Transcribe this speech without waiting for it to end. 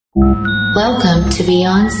Welcome to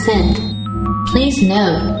Beyond Synth. Please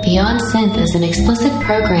note, Beyond Synth is an explicit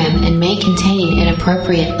program and may contain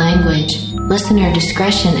inappropriate language. Listener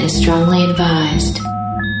discretion is strongly advised.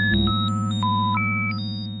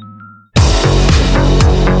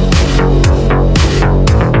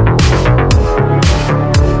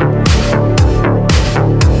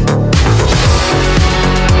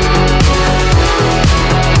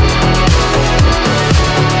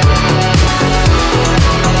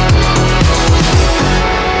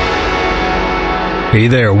 Hey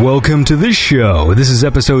there, welcome to the show. This is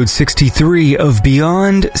episode 63 of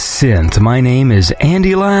Beyond Synth. My name is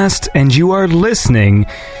Andy Last, and you are listening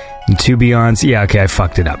to Beyond... Yeah, okay, I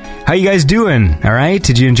fucked it up. How you guys doing? All right?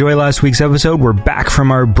 Did you enjoy last week's episode? We're back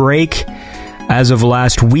from our break as of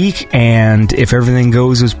last week, and if everything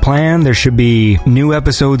goes as planned, there should be new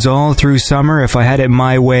episodes all through summer. If I had it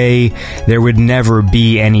my way, there would never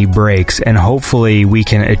be any breaks, and hopefully we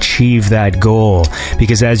can achieve that goal,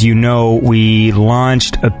 because as you know, we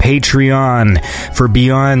launched a Patreon for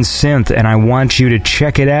Beyond Synth, and I want you to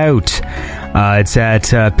check it out. It's at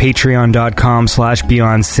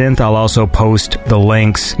patreon.com/BeyondSynth. I'll also post the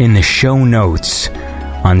links in the show notes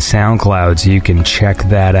on SoundCloud, so you can check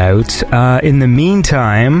that out. In the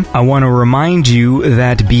meantime, I want to remind you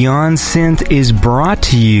that Beyond Synth is brought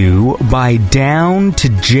to you by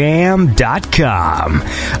DownToJam.com,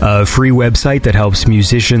 a free website that helps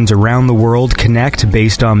musicians around the world connect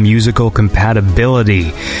based on musical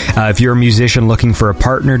compatibility. If you're a musician looking for a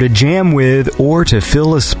partner to jam with or to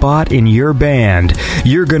fill a spot in your band,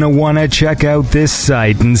 you're going to want to check out this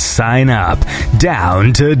site and sign up.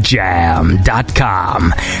 DownToJam.com.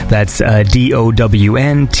 That's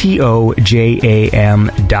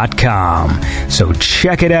DownToJam.com. So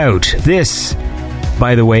check it out. This,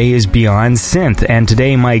 by the way, is Beyond Synth, and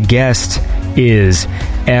today my guest is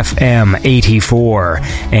FM84,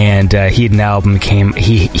 and he had an album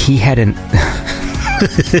he had an...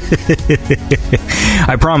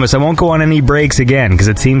 I promise I won't go on any breaks again, because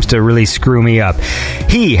it seems to really screw me up.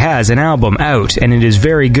 He has an album out, and it is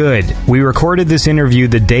very good. We recorded this interview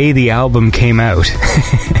the day the album came out,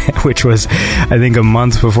 which was, I think, a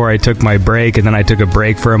month before I took my break, and then I took a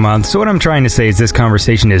break for a month. So what I'm trying to say is this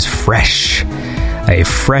conversation is fresh. A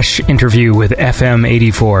fresh interview with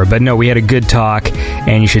FM84. But no, we had a good talk,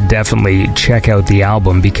 and you should definitely check out the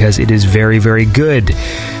album, because it is very, very good.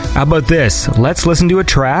 How about this? Let's listen to a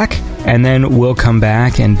track, and then we'll come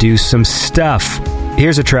back and do some stuff.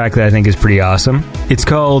 Here's a track that I think is pretty awesome. It's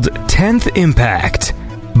called 10th Impact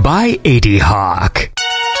by 80 Hawk.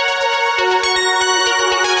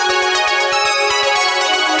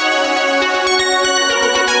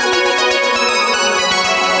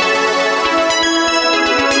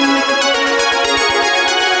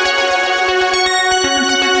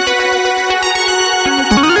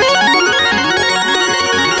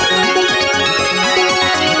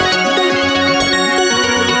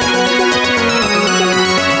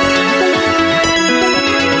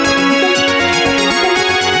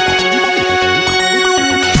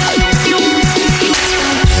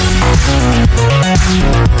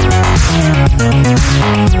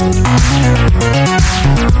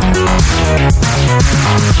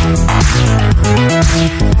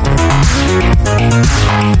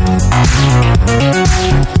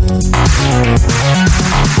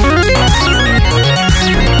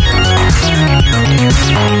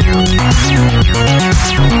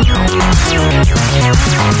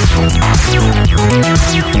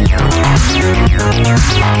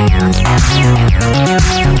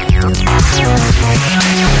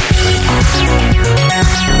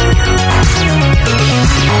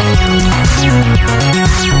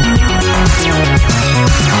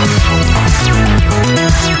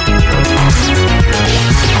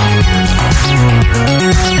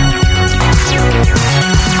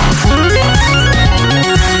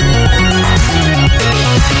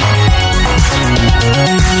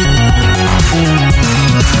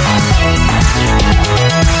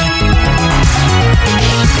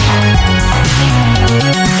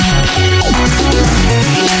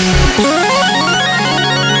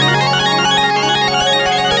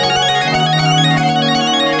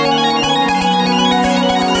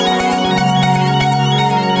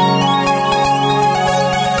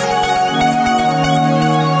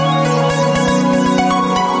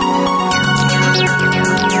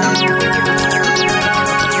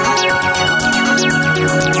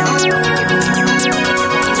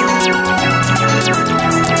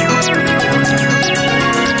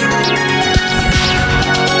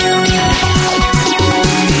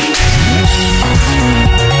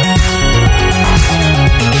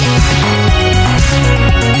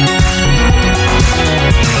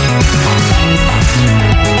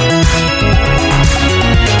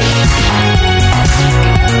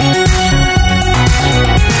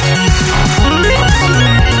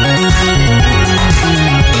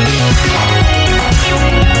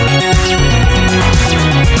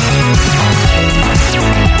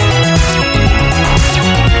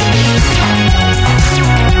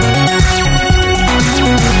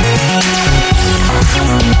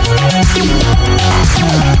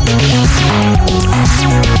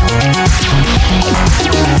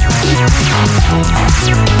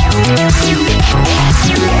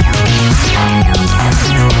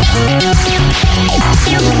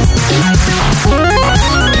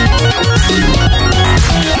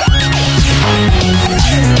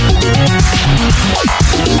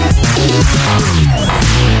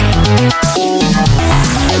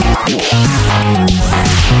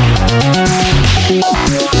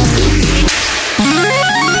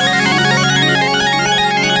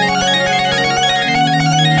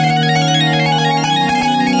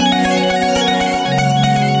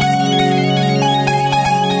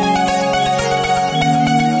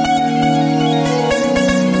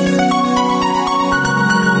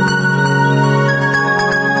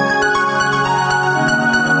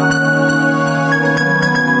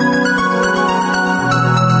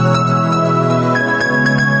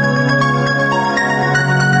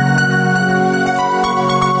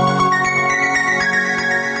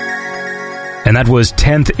 And that was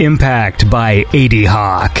 10th Impact by AD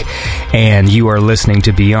Hawk. And you are listening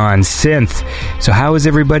to Beyond Synth. So how is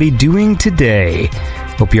everybody doing today?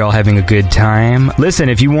 Hope you're all having a good time. Listen,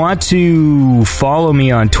 if you want to follow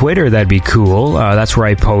me on Twitter, that'd be cool. That's where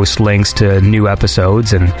I post links to new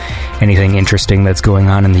episodes and anything interesting that's going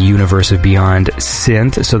on in the universe of Beyond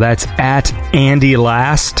Synth. So that's at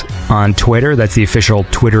AndyLast on Twitter. That's the official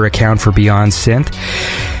Twitter account for Beyond Synth.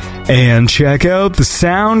 And check out the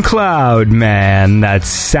SoundCloud, man. That's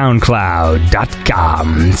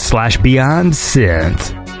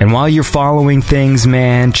soundcloud.com/BeyondSynth. And while you're following things,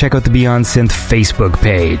 man, check out the Beyond Synth Facebook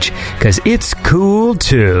page, because it's cool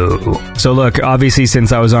too. So look, obviously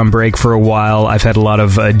since I was on break for a while, I've had a lot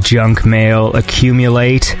of junk mail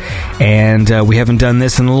accumulate, and we haven't done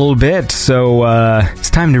this in a little bit, so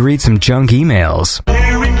it's time to read some junk emails.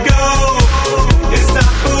 Here we go. It's time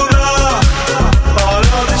for part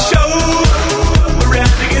of the show. We're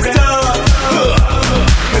having it tough.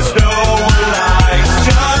 'Cause no one likes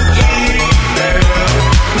junk emails.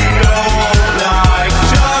 We don't like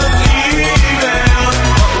junk emails.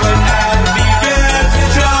 But at the end,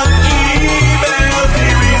 junk emails.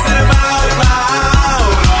 They read them out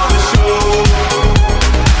loud on the show.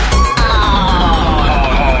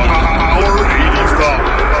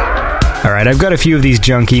 All right, I've got a few of these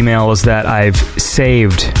junk emails that I've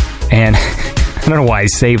saved, and I don't know why I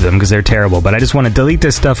saved them because they're terrible, but I just want to delete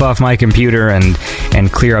this stuff off my computer and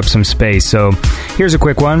clear up some space. So here's a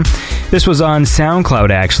quick one. This was on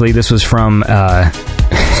SoundCloud, actually. This was from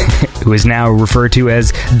who is now referred to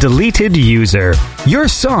as Deleted User. Your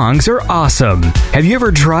songs are awesome. Have you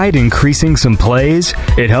ever tried increasing some plays?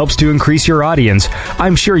 It helps to increase your audience.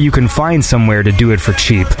 I'm sure you can find somewhere to do it for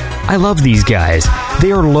cheap. I love these guys.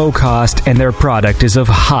 They are low cost and their product is of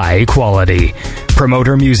high quality.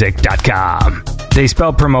 PromoterMusic.com. They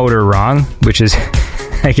spelled promoter wrong, which is,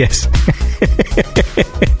 I guess...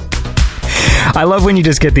 I love when you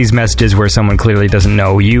just get these messages where someone clearly doesn't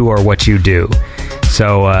know you or what you do.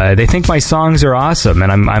 So they think my songs are awesome, and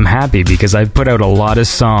I'm happy because I've put out a lot of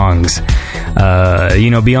songs.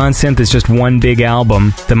 Beyond Synth is just one big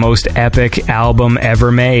album, the most epic album ever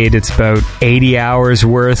made. It's about 80 hours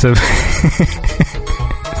worth of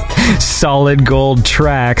solid gold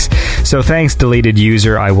tracks. So thanks, Deleted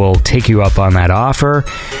User. I will take you up on that offer,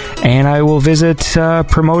 and I will visit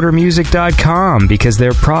PromoterMusic.com because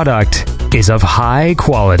their product is of high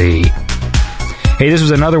quality. Hey, this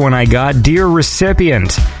was another one I got. Dear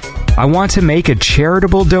recipient, I want to make a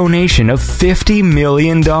charitable donation of $50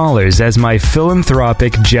 million as my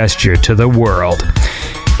philanthropic gesture to the world.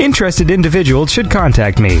 Interested individuals should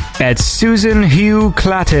contact me at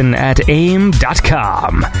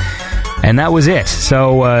SusanHughClatton@aim.com. And that was it.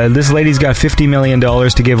 So this lady's got $50 million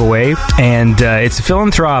to give away, and it's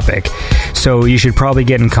philanthropic. So you should probably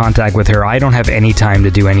get in contact with her. I don't have any time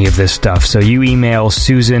to do any of this stuff. So you email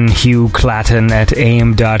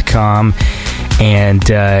SusanHughClatton@aim.com, and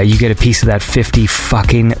you get a piece of that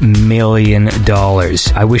 $50 million.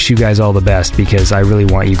 I wish you guys all the best because I really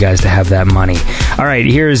want you guys to have that money. All right,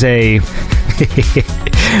 here's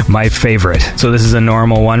my favorite. So this is a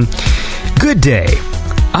normal one. Good day.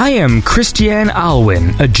 I am Christian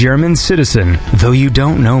Alwin, a German citizen, though you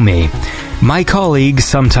don't know me. My colleague,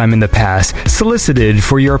 sometime in the past, solicited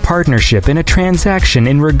for your partnership in a transaction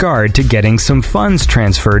in regard to getting some funds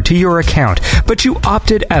transferred to your account, but you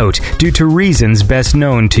opted out due to reasons best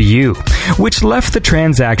known to you, which left the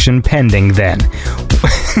transaction pending then.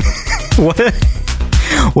 What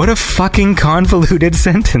a fucking convoluted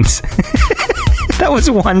sentence. That was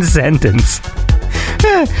one sentence.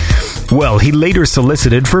 Well, he later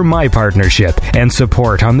solicited for my partnership and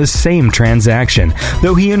support on the same transaction,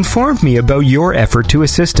 though he informed me about your effort to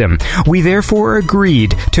assist him. We therefore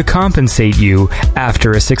agreed to compensate you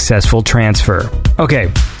after a successful transfer.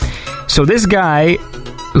 Okay, so this guy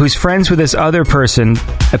who's friends with this other person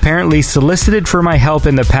apparently solicited for my help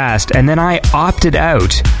in the past, and then I opted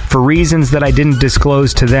out for reasons that I didn't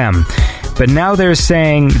disclose to them. but now they're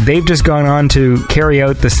saying they've just gone on to carry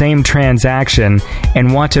out the same transaction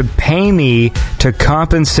and want to pay me to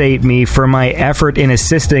compensate me for my effort in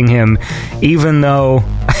assisting him, even though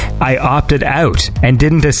I opted out and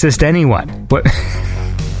didn't assist anyone. What?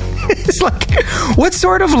 It's like, what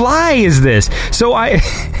sort of lie is this? So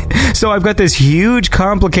I've got this huge,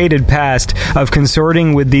 complicated past of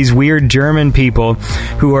consorting with these weird German people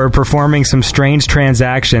who are performing some strange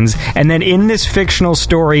transactions, and then in this fictional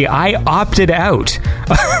story, I opted out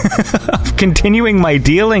of continuing my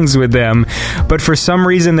dealings with them, but for some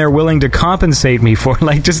reason they're willing to compensate me for,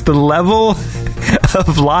 like, just the level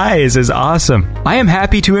of lies is awesome. I am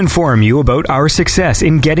happy to inform you about our success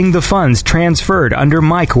in getting the funds transferred under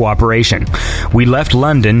my cooperation. We left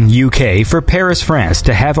London, UK, for Paris, France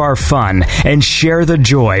to have our fun and share the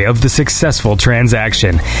joy of the successful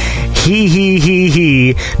transaction.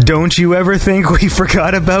 He. Don't you ever think we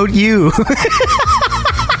forgot about you?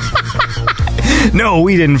 No,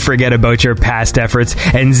 we didn't forget about your past efforts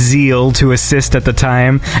and zeal to assist at the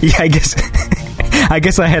time. Yeah, I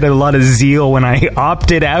guess I had a lot of zeal when I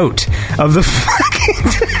opted out of the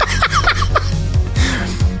fucking...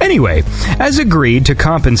 Anyway, as agreed to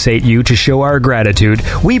compensate you to show our gratitude,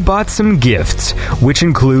 we bought some gifts, which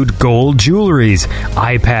include gold jewelries,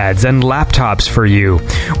 iPads, and laptops for you.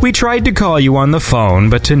 We tried to call you on the phone,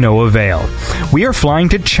 but to no avail. We are flying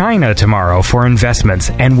to China tomorrow for investments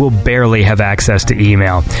and will barely have access to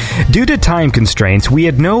email. Due to time constraints, we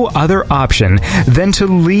had no other option than to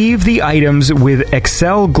leave the items with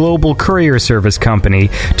Excel Global Courier Service Company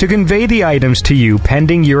to convey the items to you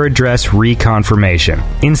pending your address reconfirmation.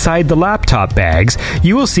 Inside the laptop bags,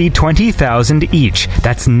 you will see 20,000 each.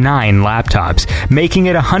 That's 9 laptops, making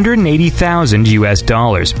it $180,000 US.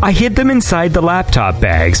 I hid them inside the laptop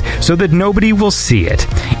bags so that nobody will see it.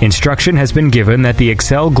 Instruction has been given that the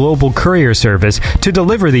Excel Global Courier Service to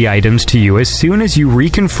deliver the items to you as soon as you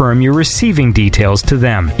reconfirm your receiving details to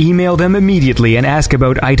them. Email them immediately and ask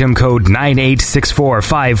about item code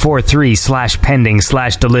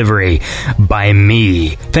 9864543/pending/delivery by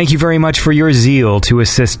me. Thank you very much for your zeal to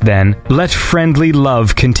assist then. Let friendly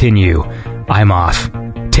love continue. I'm off.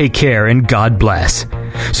 Take care and God bless.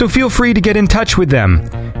 So feel free to get in touch with them.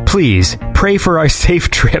 Please, pray for our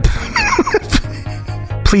safe trip.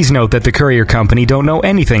 Please note that the courier company don't know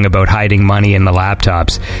anything about hiding money in the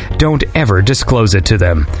laptops. Don't ever disclose it to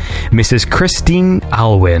them. Mrs. Christine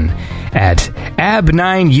Alwyn at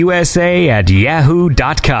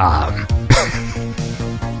ab9usa@yahoo.com.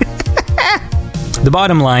 The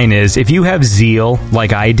bottom line is, if you have zeal,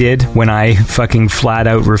 like I did when I fucking flat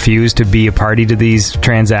out refused to be a party to these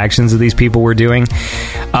transactions that these people were doing,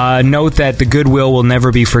 note that the goodwill will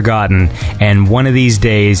never be forgotten, and one of these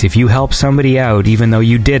days, if you help somebody out, even though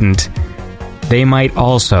you didn't, they might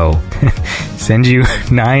also send you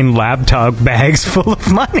 9 laptop bags full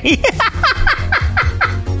of money.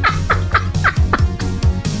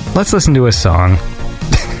 Let's listen to a song.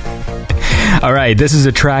 Alright, this is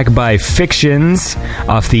a track by Fictions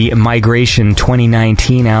off the Migration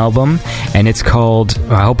 2019 album, and it's called,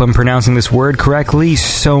 I hope I'm pronouncing this word correctly,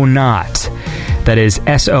 Sonat. That is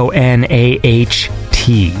S-O-N-A-H-T.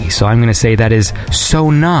 So I'm going to say that is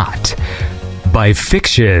Sonat by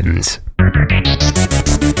Fictions.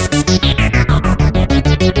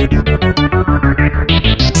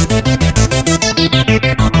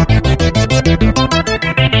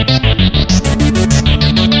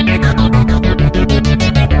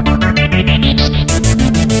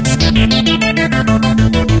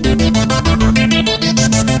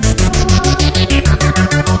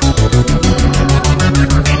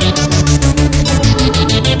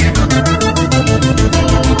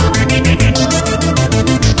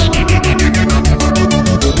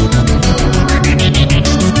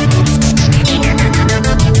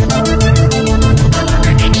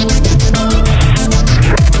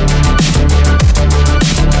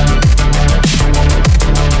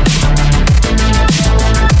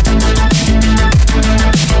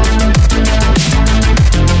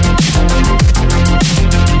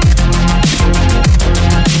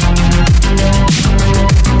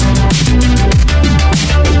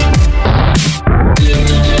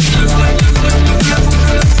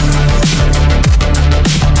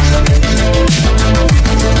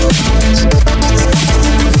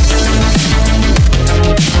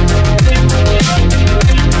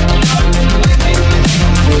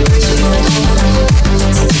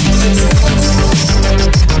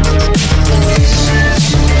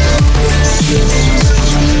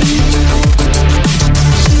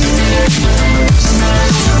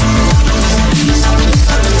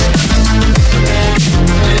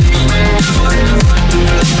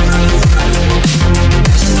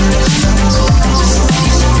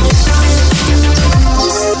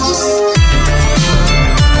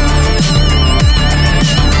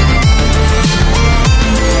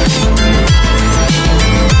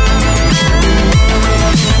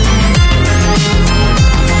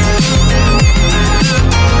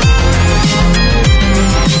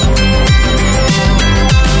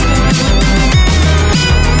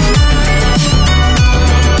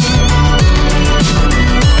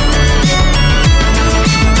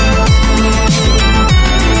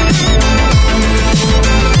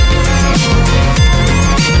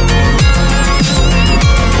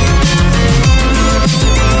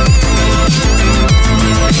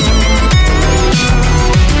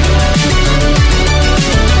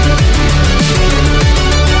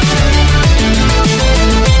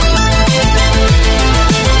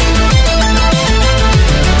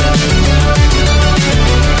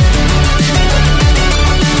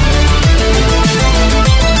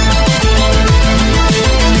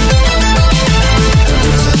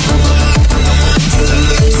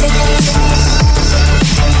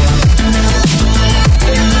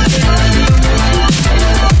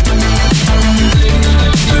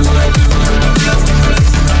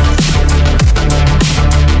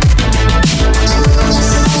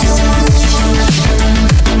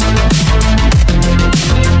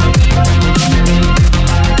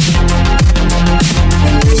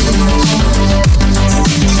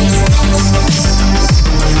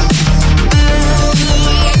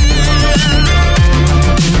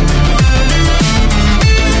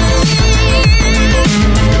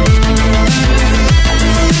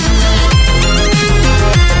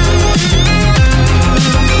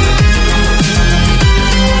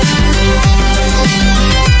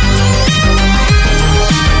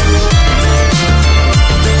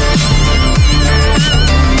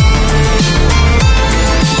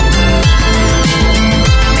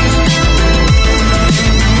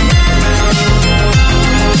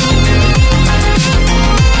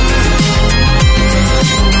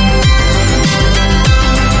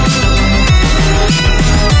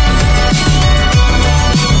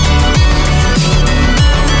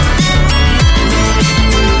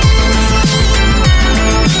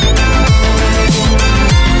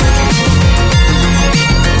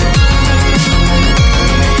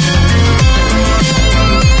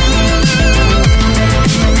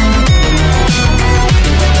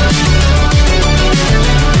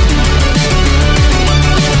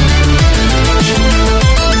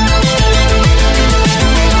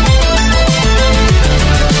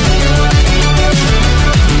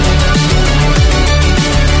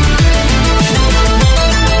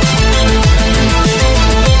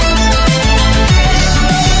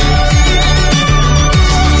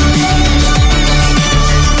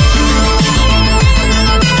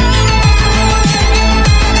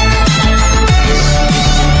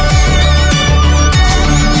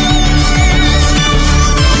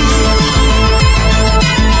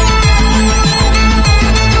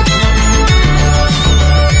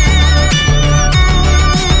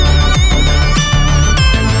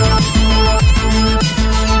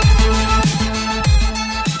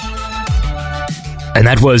 And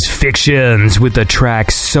that was Fictions with the track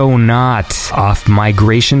So Not off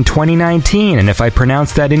Migration 2019. And if I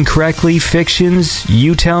pronounced that incorrectly, Fictions,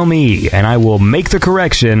 you tell me, and I will make the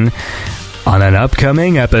correction on an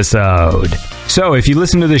upcoming episode. So if you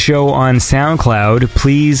listen to the show on SoundCloud,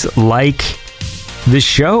 please like the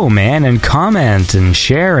show, man, and comment and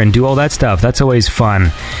share and do all that stuff. That's always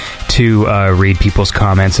fun to read people's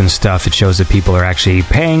comments and stuff. It shows that people are actually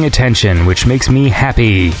paying attention, which makes me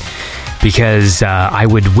happy, because I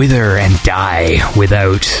would wither and die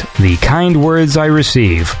without the kind words I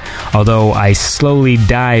receive, although I slowly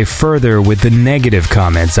die further with the negative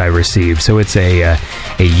comments I receive. So it's a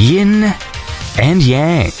yin and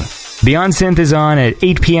yang. Beyond Synth is on at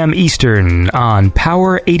 8 p.m. Eastern on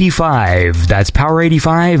Power 85. That's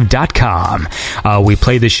power85.com. We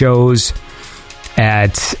play the shows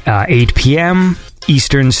at 8 p.m.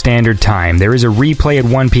 Eastern Standard Time. There is a replay at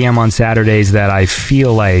 1 p.m. on Saturdays that I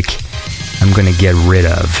feel like I'm going to get rid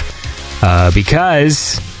of.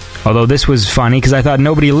 Because, although this was funny, because I thought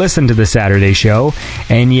nobody listened to the Saturday show,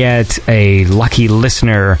 and yet a lucky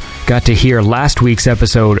listener got to hear last week's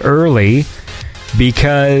episode early,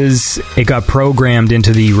 because it got programmed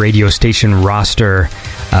into the radio station roster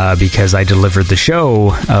because I delivered the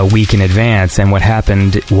show a week in advance, and what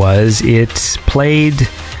happened was it played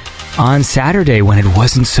on Saturday when it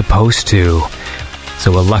wasn't supposed to.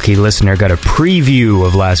 So a lucky listener got a preview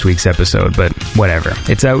of last week's episode, but whatever.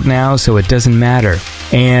 It's out now, so it doesn't matter.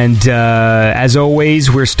 And as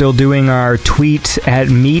always, we're still doing our Tweet at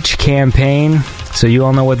Meech campaign, so you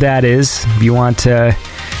all know what that is. If you want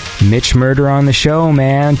Mitch Murder on the show,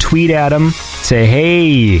 man, tweet at him. Say, hey,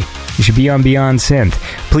 you should be on Beyond Synth.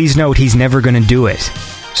 Please note, he's never going to do it.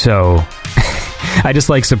 So, I just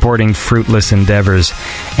like supporting fruitless endeavors.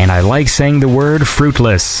 And I like saying the word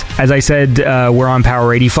fruitless. As I said, we're on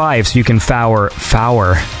Power 85, so you can Power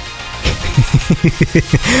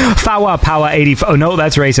 85. Oh, no,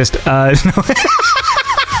 that's racist.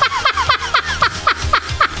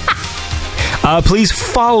 Please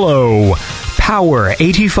follow Power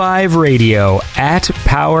 85 Radio at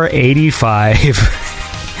Power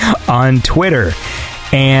 85 on Twitter,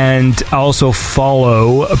 and also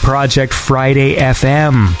follow Project Friday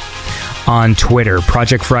FM on Twitter.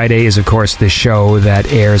 Project Friday is, of course, the show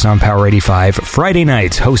that airs on Power 85 Friday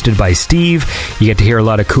nights, hosted by Steve. You get to hear a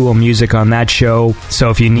lot of cool music on that show.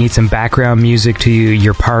 So if you need some background music to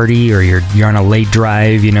your party, or you're on a late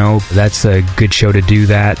drive, you know, that's a good show to do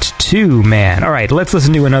that too, man. All right, let's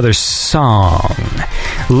listen to another song.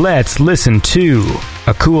 Let's listen to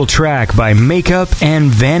a cool track by Makeup and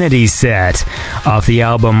Vanity Set off the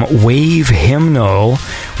album Wave Hymnal,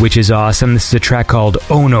 which is awesome. This is a track called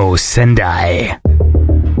Ono Sendai.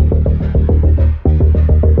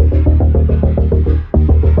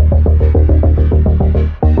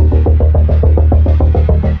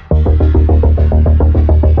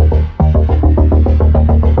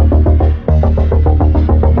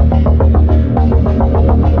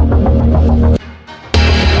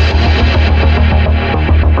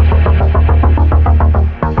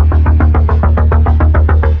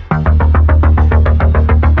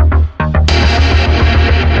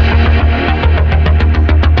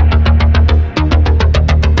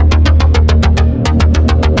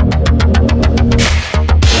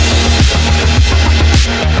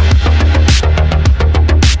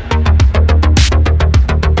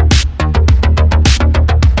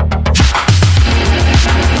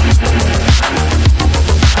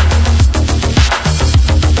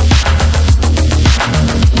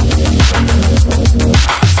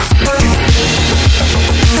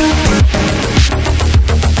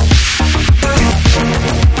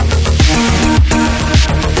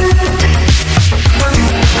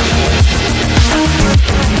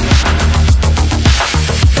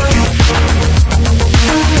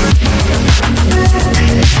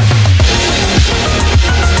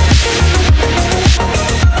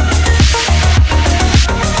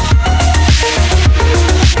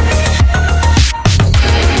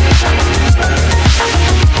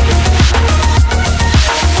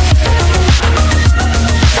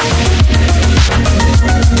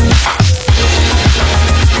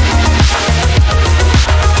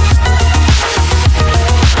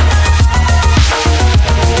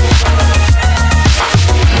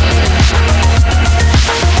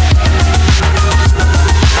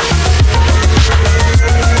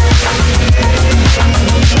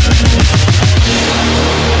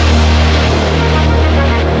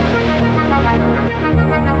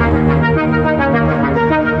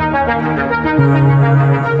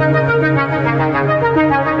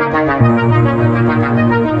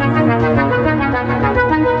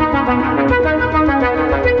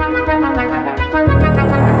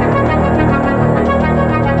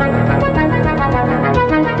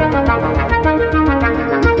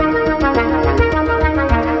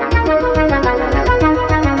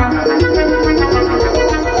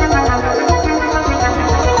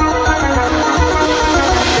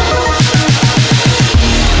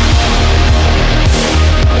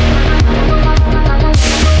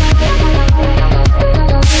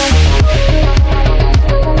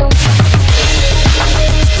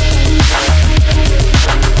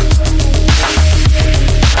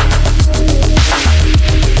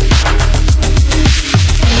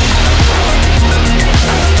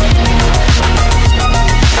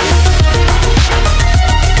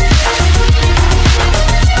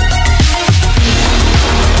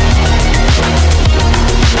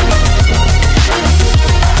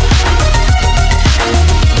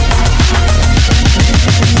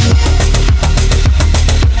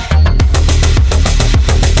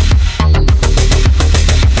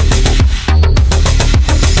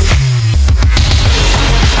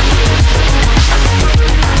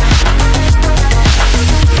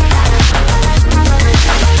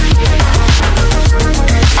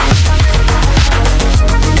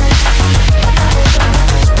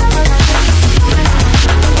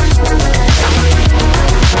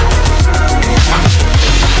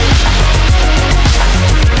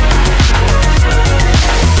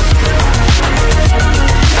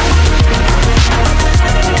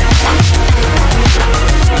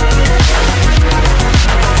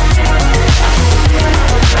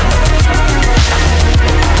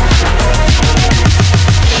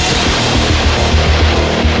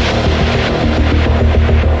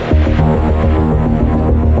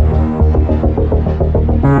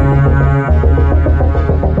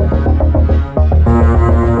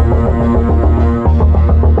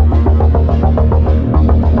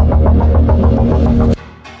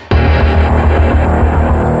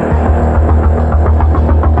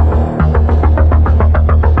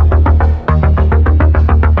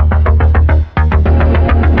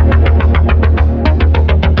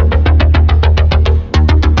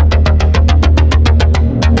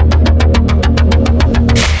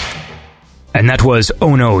 And that was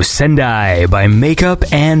Ono Sendai by Makeup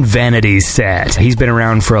and Vanity Set. He's been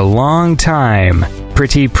around for a long time.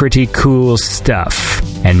 Pretty cool stuff.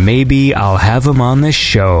 And maybe I'll have him on the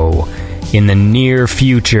show in the near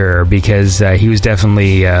future, because he was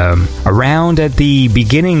definitely around at the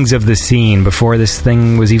beginnings of the scene before this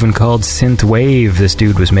thing was even called synthwave. This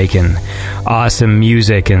dude was making awesome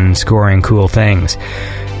music and scoring cool things.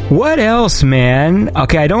 What else, man?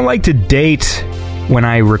 Okay, I don't like to date when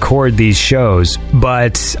I record these shows,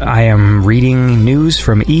 but I am reading news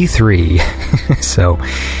from E3. So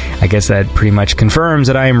I guess that pretty much confirms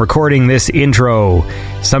that I am recording this intro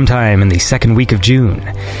sometime in the second week of June.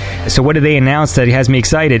 So what did they announce that has me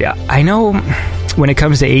excited? I know when it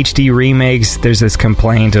comes to HD remakes, there's this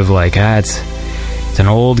complaint of like, it's an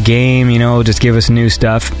old game, just give us new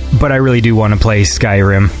stuff. But I really do want to play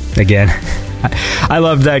Skyrim again. I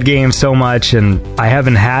loved that game so much, and I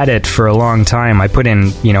haven't had it for a long time. I put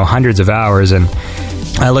in, hundreds of hours, and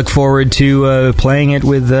I look forward to playing it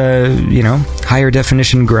with, higher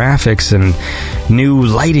definition graphics and new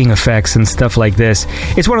lighting effects and stuff like this.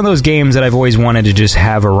 It's one of those games that I've always wanted to just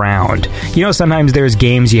have around. Sometimes there's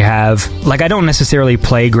games you have, like I don't necessarily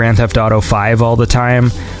play Grand Theft Auto 5 all the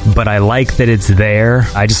time, but I like that it's there.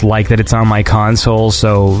 I just like that it's on my console,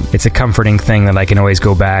 so it's a comforting thing that I can always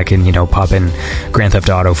go back and, pop in Grand Theft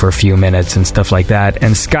Auto for a few minutes and stuff like that.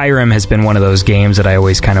 And Skyrim has been one of those games that I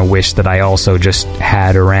always kind of wish that I also just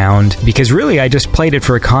had around, because really I just played it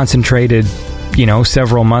for a concentrated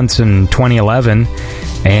several months in 2011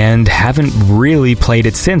 and haven't really played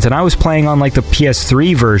it since. And I was playing on like the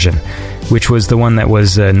PS3 version, which was the one that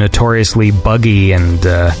was notoriously buggy, and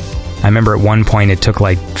I remember at one point it took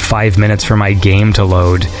like 5 minutes for my game to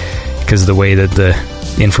load because of the way that the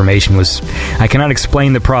information was. I cannot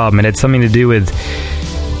explain the problem. It had something to do with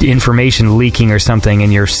information leaking or something,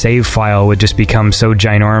 and your save file would just become so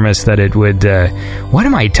ginormous that it would what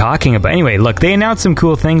am I talking about? Anyway, look, they announced some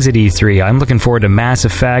cool things at E3. I'm looking forward to Mass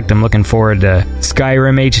Effect. I'm looking forward to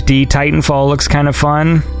Skyrim HD. Titanfall looks kind of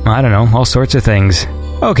fun. I don't know, all sorts of things.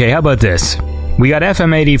 Okay, how about this? We got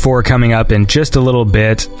FM84 coming up in just a little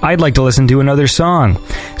bit. I'd like to listen to another song.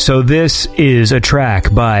 So this is a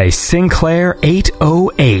track by Sinclair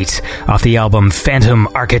 808 off the album Phantom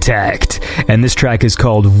Architect. And this track is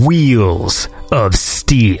called Wheels of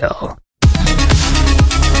Steel.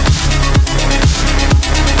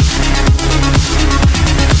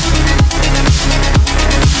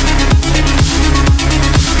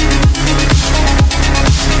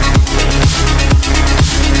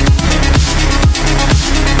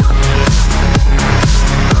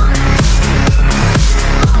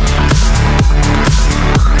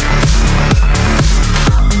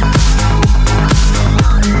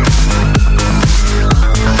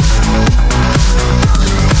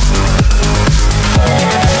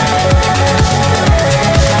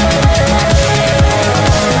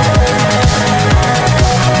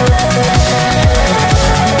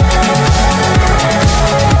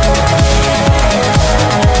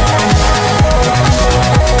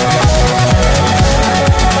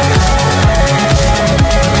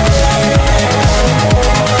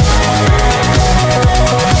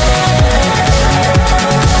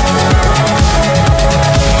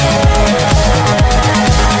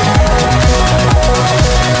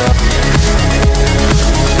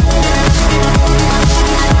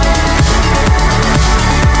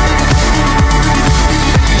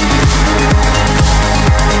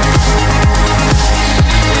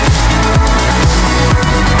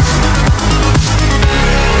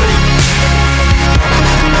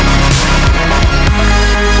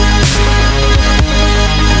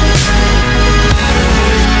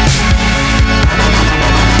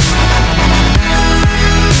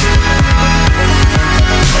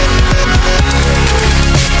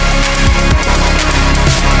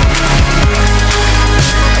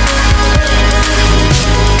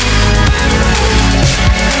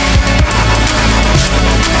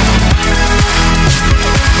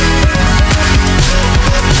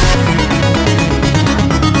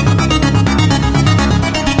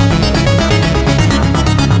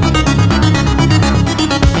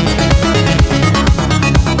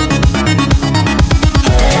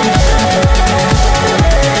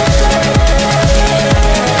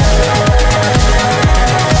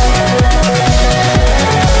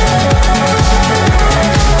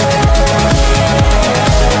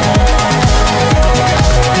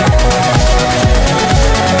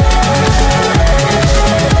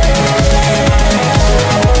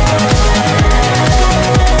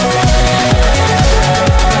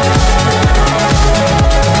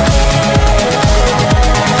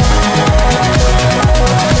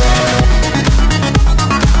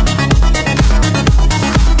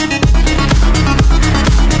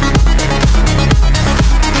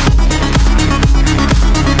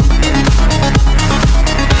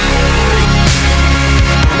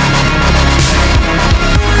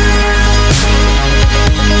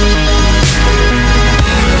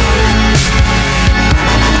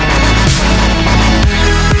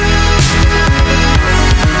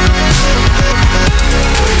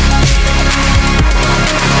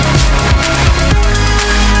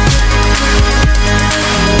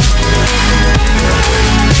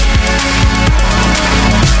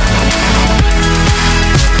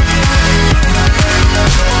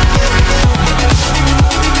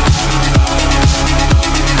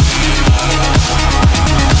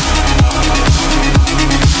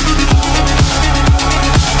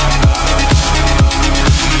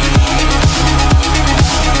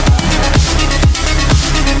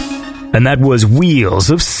 And that was Wheels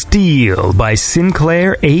of Steel by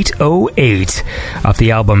Sinclair 808 off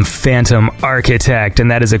the album Phantom Architect.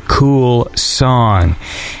 And that is a cool song.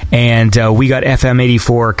 And we got FM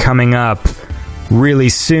 84 coming up really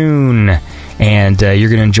soon. And you're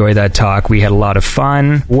going to enjoy that talk. We had a lot of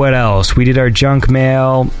fun. What else? We did our junk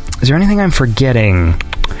mail. Is there anything I'm forgetting?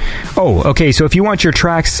 Oh, okay, so if you want your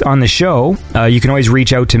tracks on the show, you can always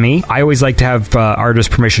reach out to me. I always like to have artist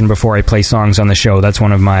permission before I play songs on the show. That's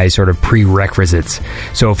one of my sort of prerequisites.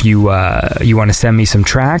 So if you want to send me some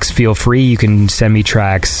tracks, feel free. You can send me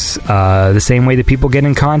tracks the same way that people get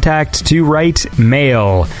in contact to write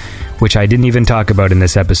mail, which I didn't even talk about in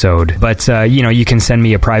this episode. But, you can send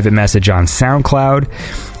me a private message on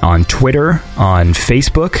SoundCloud, on Twitter, on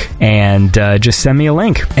Facebook, and just send me a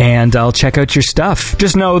link, and I'll check out your stuff.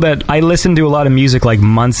 Just know that I listen to a lot of music like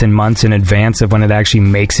months and months in advance of when it actually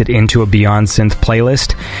makes it into a Beyond Synth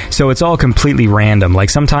playlist, so it's all completely random. Like,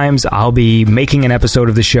 sometimes I'll be making an episode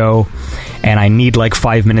of the show, and I need like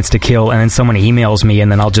 5 minutes to kill, and then someone emails me,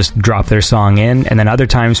 and then I'll just drop their song in, and then other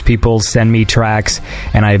times people send me tracks,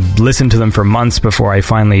 and I listen to them for months before I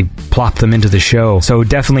finally plop them into the show. So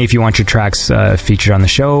definitely, if you want your tracks featured on the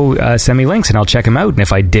show, send me links and I'll check them out. And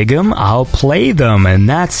if I dig them, I'll play them. And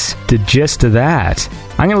that's the gist of that.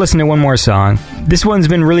 I'm going to listen to one more song. This one's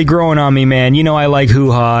been really growing on me, man. You know I like Hoo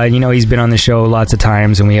Ha. You know he's been on the show lots of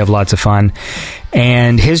times and we have lots of fun.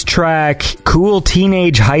 And his track, Cool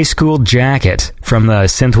Teenage High School Jacket, from the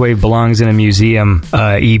Synthwave Belongs in a Museum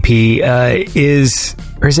EP, is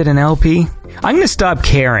it an LP? I'm going to stop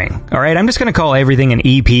caring, all right? I'm just going to call everything an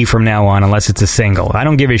EP from now on unless it's a single. I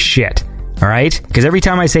don't give a shit, all right? Because every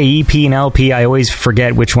time I say EP and LP, I always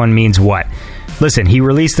forget which one means what. Listen, he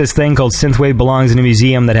released this thing called Synthwave Belongs in a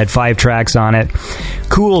Museum that had 5 tracks on it.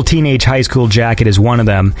 Cool Teenage High School Jacket is one of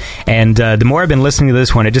them. And the more I've been listening to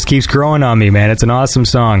this one, it just keeps growing on me, man. It's an awesome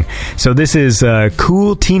song. So this is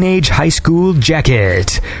Cool Teenage High School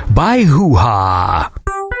Jacket by Hoo Ha.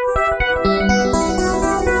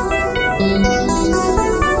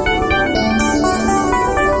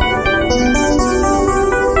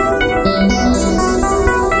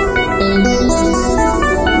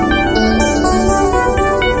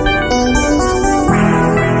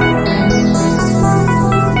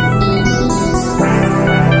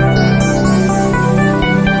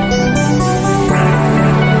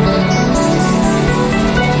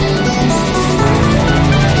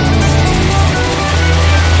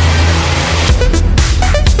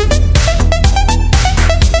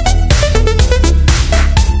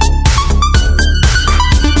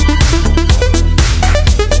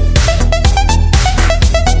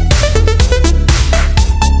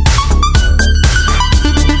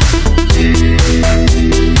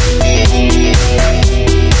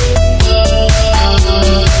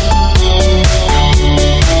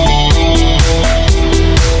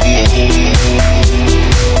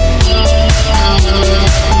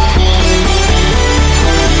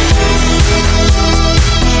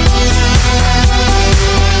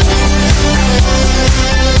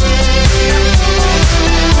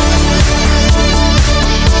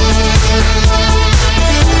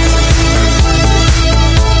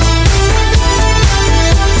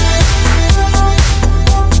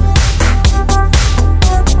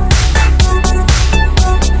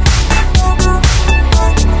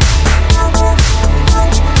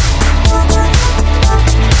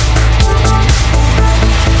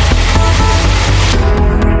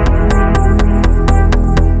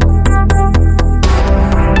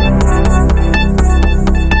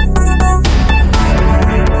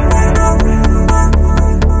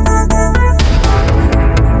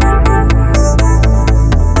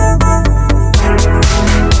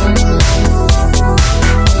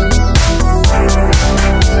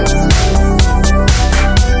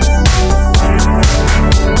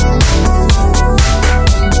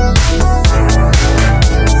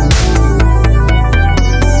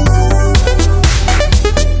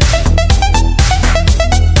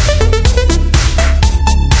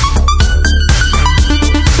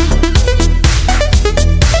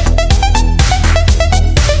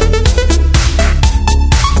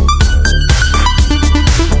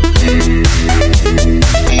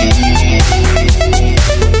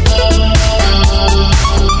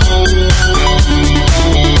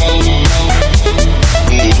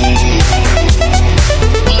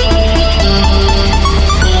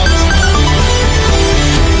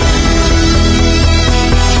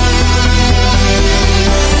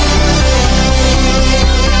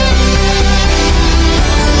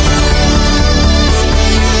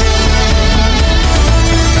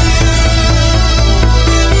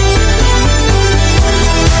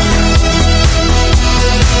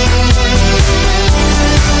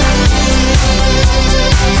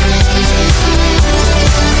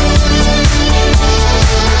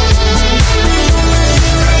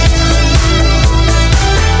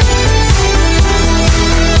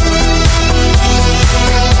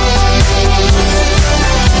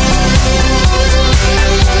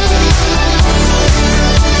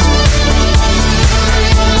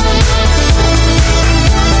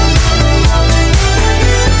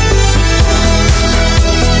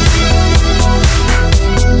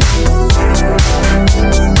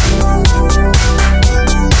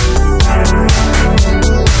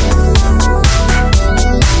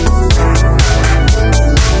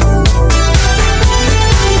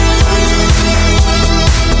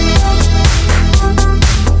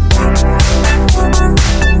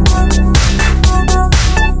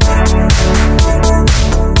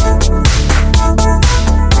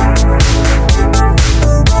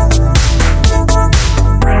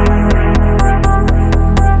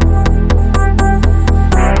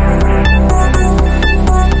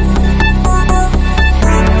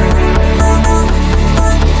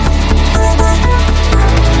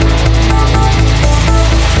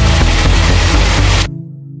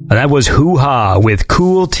 that was Hoo Ha with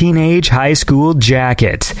Cool Teenage High School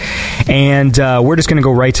Jacket. And we're just going to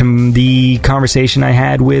go right to the conversation I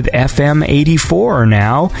had with FM 84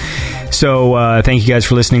 now. So thank you guys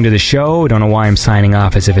for listening to the show. I don't know why I'm signing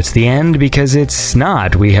off as if it's the end, because it's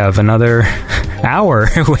not. We have another hour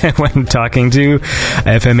when talking to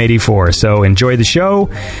FM 84. So enjoy the show.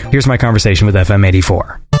 Here's my conversation with FM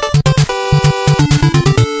 84.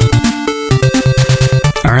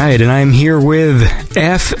 All right, and I'm here with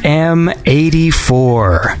FM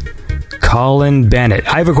 84, Colin Bennett.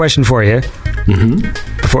 I have a question for you.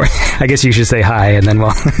 Before, I guess you should say hi, and then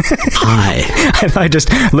we'll... Hi. I just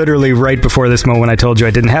literally right before this moment I told you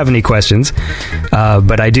I didn't have any questions,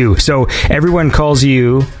 but I do. So everyone calls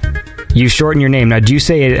you shorten your name. Now, do you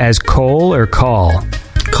say it as Cole or Call?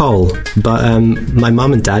 Cole, but my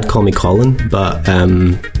mum and dad call me Colin, but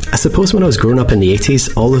I suppose when I was growing up in the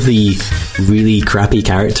 80s, all of the really crappy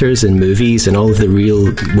characters in movies and all of the real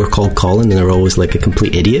were called Colin, and they're always like a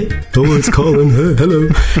complete idiot. Oh, it's Colin, hello.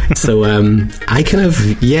 So I kind of,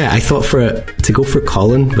 I thought to go for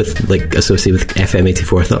Colin with like associated with FM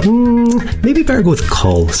 84, I thought, maybe better go with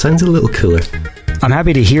Cole. Sounds a little cooler. I'm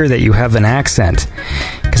happy to hear that you have an accent,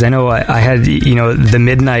 because I know I had, the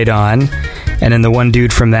Midnight on, and then the one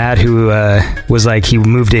dude from that who was like, he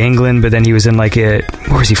moved to England, but then he was in like where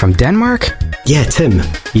was he from, Denmark? Yeah, Tim.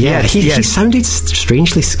 Yeah, he sounded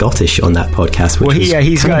strangely Scottish on that podcast. Which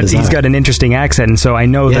he's got an interesting accent, and so I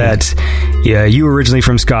know that you were originally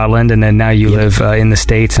from Scotland, and then now you live in the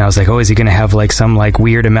States. And I was like, oh, is he going to have like some like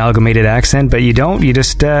weird amalgamated accent? But you don't. You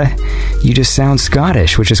just sound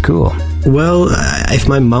Scottish, which is cool. Well, if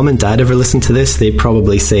my mum and dad ever listen to this, they'd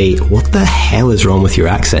probably say, "What the hell is wrong with your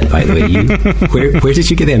accent?" By the way, where did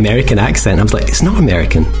you get the American accent? I was like, it's not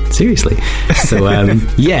American, seriously. So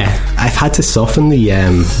I've had to soften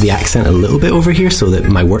the accent a little bit over here so that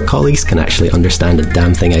my work colleagues can actually understand a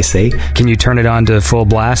damn thing I say. Can you turn it on to full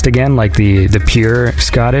blast again, like the pure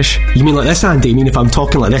Scottish? You mean like this, Andy? You mean if I'm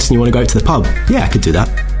talking like this and you want to go out to the pub? Yeah, I could do that.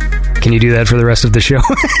 Can you do that for the rest of the show?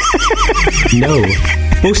 No.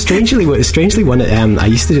 Well, strangely, when I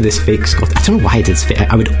used to do this fake Scottish, I don't know why I did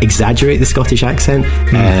I would exaggerate the Scottish accent,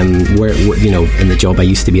 where in the job I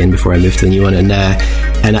used to be in before I moved to the new one, and I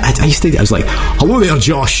was like, "Hello there,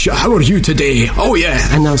 Josh. How are you today? Oh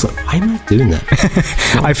yeah," and I was like, "Why am I doing that?"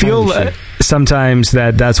 I feel sometimes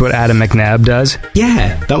that's what Adam McNabb does.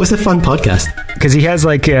 Yeah, that was a fun podcast. Because he has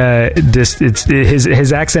like this,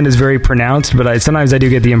 his accent is very pronounced, but sometimes I do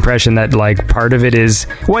get the impression that like part of it is,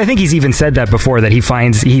 well, I think he's even said that before, that he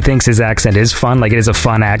thinks his accent is fun, like it is a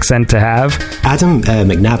fun accent to have. Adam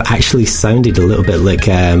McNabb actually sounded a little bit like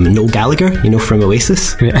Noel Gallagher, from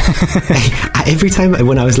Oasis. Yeah. Every time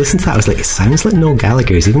when I was listening to that, I was like, it sounds like Noel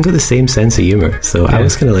Gallagher. He's even got the same sense of humor. So I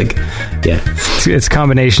was kind of like, it's a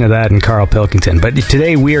combination of that and Carl Pilkington. But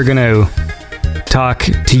today we are going to talk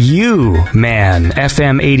to you, man.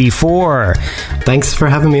 FM 84. Thanks for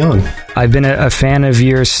having me on. I've been a fan of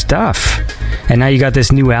your stuff, and now you got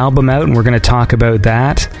this new album out, and we're going to talk about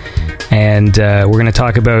that, and we're going to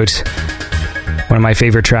talk about one of my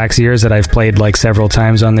favorite tracks of yours that I've played like several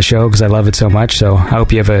times on the show because I love it so much. So I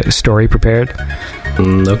hope you have a story prepared.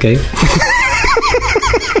 Okay.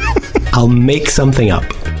 I'll make something up.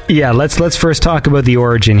 Yeah, let's first talk about the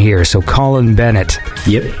origin here. So Colin Bennett.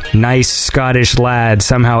 Yep. Nice Scottish lad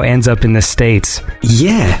somehow ends up in the States.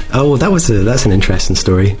 Yeah. Oh, that's an interesting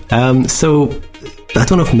story. So I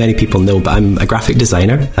don't know if many people know, but I'm a graphic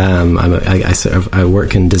designer. I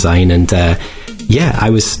work in design, and I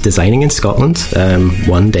was designing in Scotland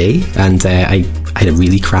one day, and I had a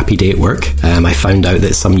really crappy day at work. I found out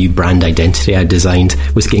that some new brand identity I designed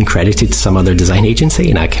was getting credited to some other design agency,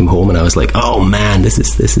 and I came home and I was like, oh man, this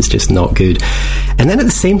is just not good. And then at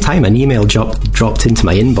the same time, an email dropped into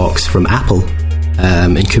my inbox from Apple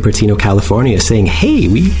in Cupertino, California, saying, hey,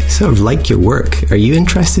 we sort of like your work. Are you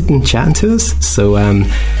interested in chatting to us? So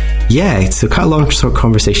so cut a long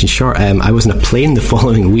conversation short, I was in a plane the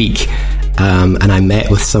following week, and I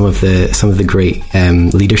met with some of the great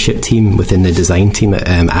leadership team within the design team at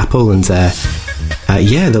Apple, and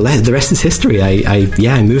the rest is history.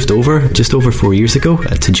 I moved over just over 4 years ago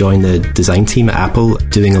to join the design team at Apple,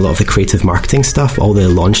 doing a lot of the creative marketing stuff, all the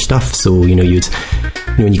launch stuff. So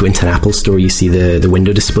when you go into an Apple store, you see the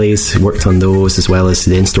window displays. Worked on those, as well as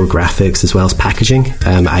the in-store graphics, as well as packaging.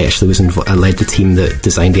 I actually I led the team that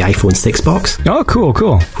designed the iPhone 6 box. Oh,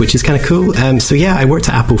 cool. Which is kind of cool. I worked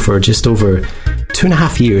at Apple for just over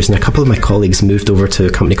 2.5 years, and a couple of my colleagues moved over to a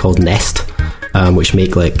company called Nest, which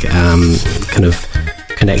make kind of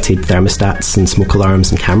connected thermostats and smoke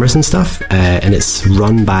alarms and cameras and stuff, and it's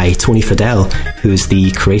run by Tony Fadell, who's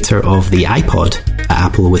the creator of the iPod. at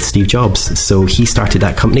Apple with Steve Jobs. So he started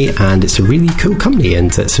that company, and it's a really cool company,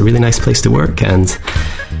 and it's a really nice place to work, and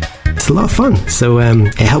it's a lot of fun. So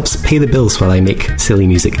it helps pay the bills while I make silly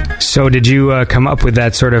music. So did you come up with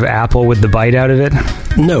that sort of apple with the bite out of it?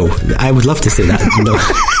 No, I would love to say that.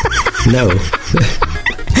 No.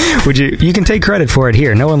 Would you? You can take credit for it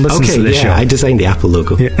here. No one listens to this show. I designed the Apple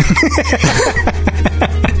logo. Yeah.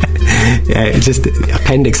 Just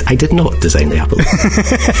appendix. I did not design the Apple logo.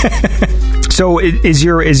 So is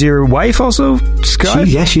your wife also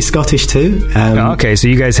Scottish? She's Scottish too. Okay, so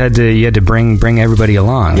you guys had to bring everybody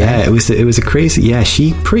along. Yeah, right? it was a crazy. Yeah,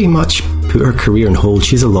 she pretty much put her career on hold.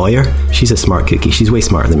 She's a lawyer. She's a smart cookie. She's way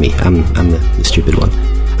smarter than me. I'm the stupid one.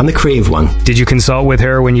 I'm the creative one. Did you consult with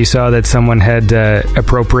her when you saw that someone had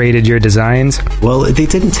appropriated your designs? Well, they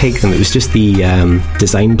didn't take them. It was just the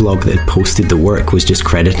design blog that had posted the work was just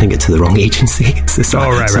crediting it to the wrong agency. So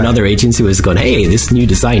another agency was going, hey, this new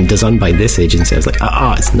design done by this agency. I was like,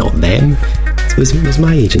 it's not them. It was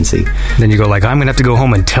my agency. Then you go like, I'm going to have to go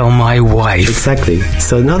home and tell my wife. Exactly.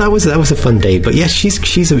 So no, that was a fun day. But yeah,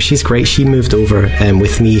 she's great. She moved over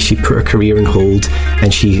with me. She put her career on hold,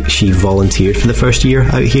 and she volunteered for the first year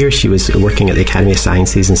out here. She was working at the Academy of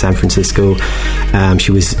Sciences in San Francisco.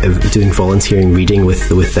 She was doing volunteering reading with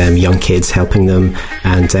young kids, helping them,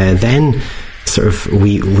 and then sort of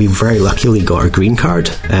we very luckily got her green card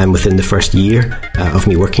within the first year of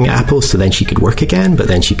me working at Apple. So then she could work again, but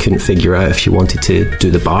then she couldn't figure out if she wanted to do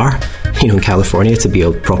the bar, in California, to be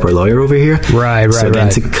a proper lawyer over here. Right. So then,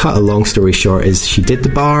 to cut a long story short, is she did the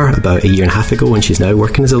bar about a year and a half ago, and she's now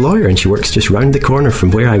working as a lawyer, and she works just round the corner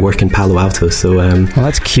from where I work in Palo Alto. So well,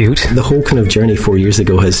 that's cute. The whole kind of journey 4 years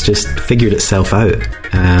ago has just figured itself out.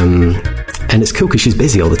 And it's cool because she's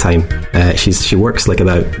busy all the time. She works like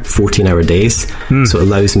about 14-hour days, so it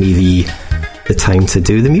allows me the time to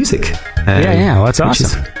do the music. Well, that's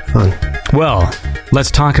awesome. Fun. Well,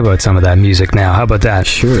 let's talk about some of that music now. How about that?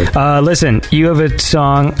 Sure. Listen, you have a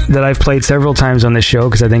song that I've played several times on this show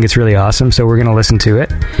because I think it's really awesome, so we're going to listen to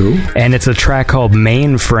it. Cool. And it's a track called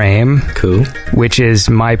Mainframe. Cool. Which is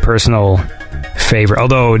my personal favorite,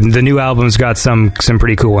 although the new album's got some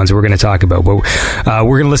pretty cool ones we're going to talk about. But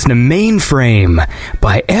we're going to listen to Mainframe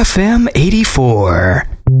by FM84.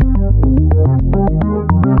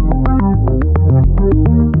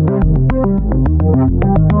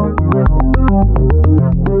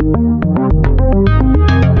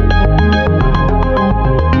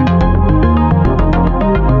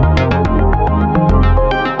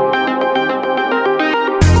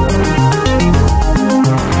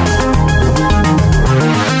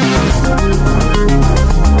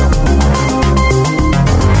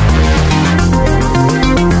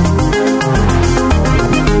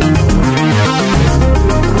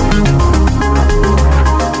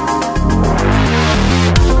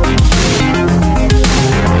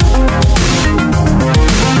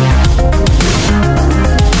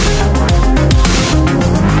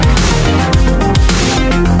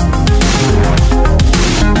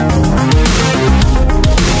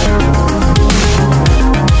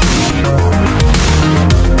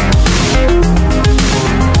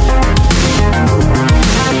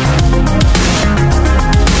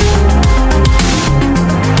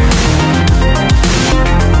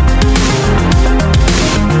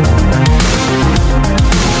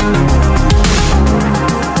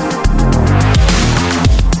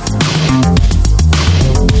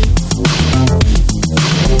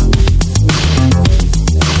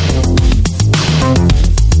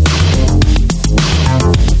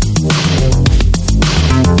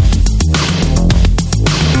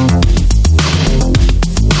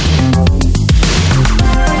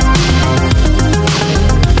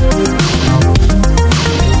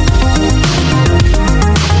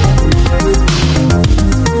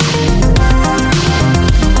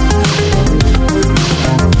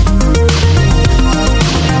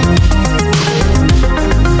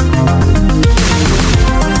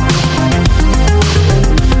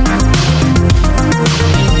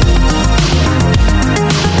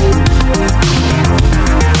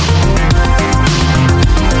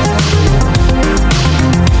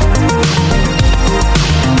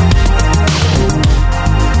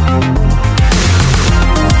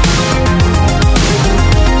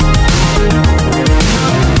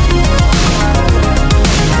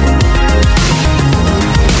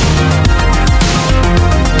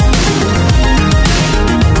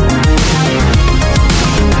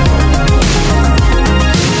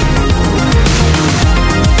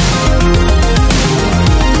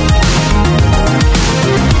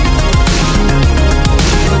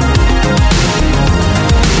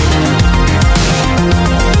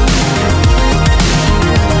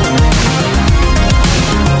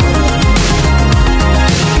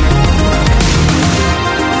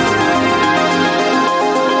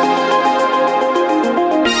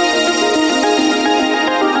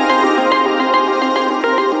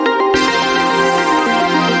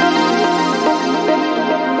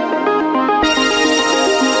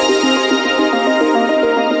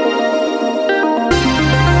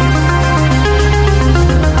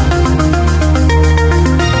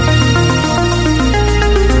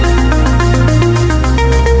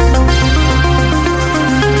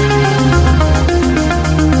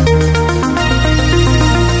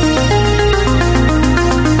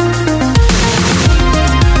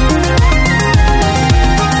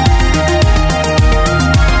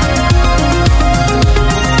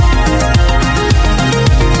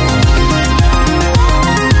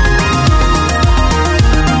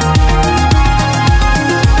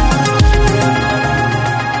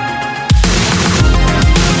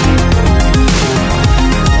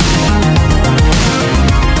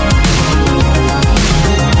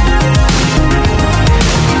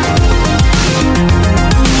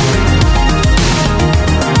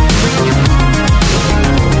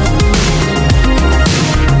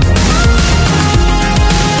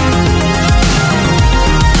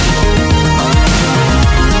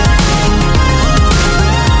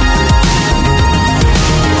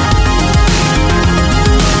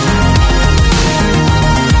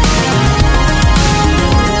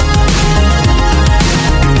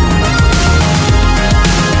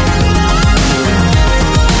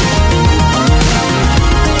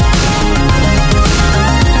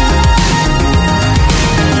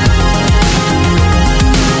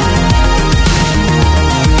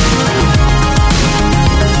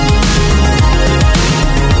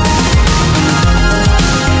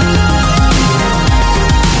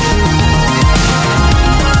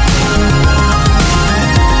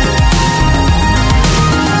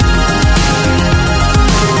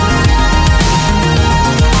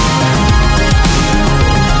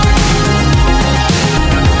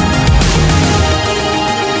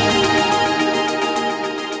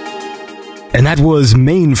 And that was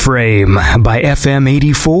Mainframe by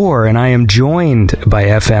FM84, and I am joined by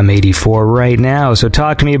FM84 right now. So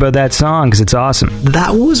talk to me about that song, because it's awesome.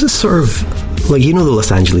 That was a sort of, like, you know, the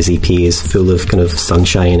Los Angeles EP is full of kind of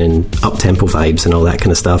sunshine and up-tempo vibes and all that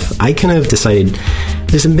kind of stuff. I kind of decided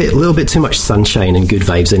there's a little bit too much sunshine and good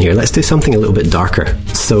vibes in here. Let's do something a little bit darker.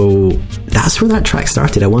 So that's where that track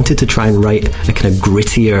started. I wanted to try and write a kind of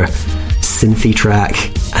grittier synthy track,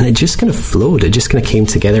 and it just kind of flowed. It just kind of came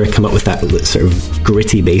together. I come up with that sort of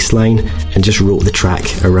gritty bass line and just wrote the track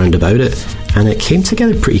around about it, and it came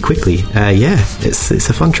together pretty quickly. It's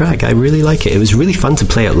a fun track. I really like it. It was really fun to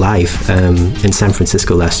play it live in San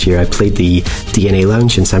Francisco last year. I played the DNA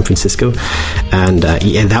Lounge in San Francisco, and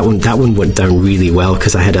that one went down really well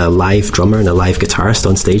because I had a live drummer and a live guitarist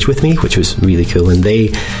on stage with me, which was really cool. And the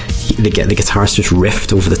guitarist just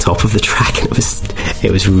riffed over the top of the track, and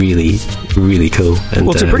it was really, really cool. And,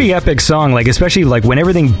 well, it's a pretty epic song, like, especially like when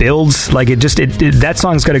everything builds, like that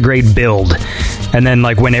song's got a great build, and then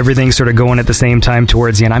like when everything's sort of going at the same time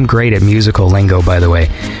towards the end. I'm great at musical lingo, by the way.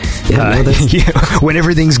 When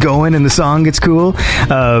everything's going and the song gets cool,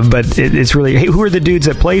 but it's really. Hey, who are the dudes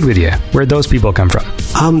that played with you? Where'd those people come from?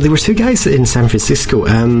 There were two guys in San Francisco.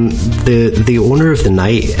 The owner of the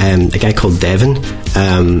night, a guy called Devin,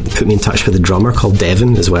 put me in touch with a drummer called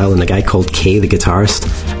Devin as well, and a guy called Kay, the guitarist.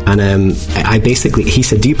 And he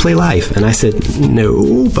said, "Do you play live?" And I said,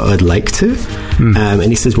 "No, but I'd like to." And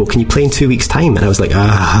he says, "Well, can you play in 2 weeks' time?" And I was like,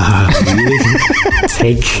 really?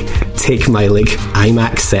 take my like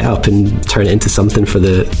iMac setup and turn it into something for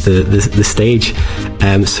the stage.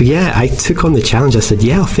 So yeah, I took on the challenge. I said,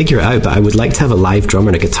 "Yeah, I'll figure it out, but I would like to have a live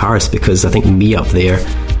drummer and a guitarist, because I think me up there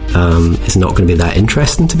is not going to be that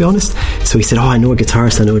interesting, to be honest." So he said, "Oh, I know a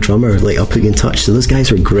guitarist, I know a drummer, like, I'll put you in touch." So those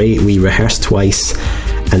guys were great. We rehearsed twice,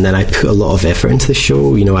 and then I put a lot of effort into the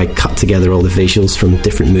show. You know, I cut together all the visuals from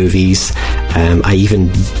different movies. I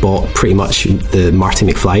even bought pretty much the Marty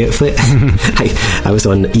McFly outfit. I was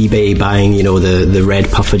on eBay buying, you know, the red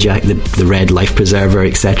puffer jacket, the red life preserver,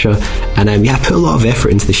 etc. And I put a lot of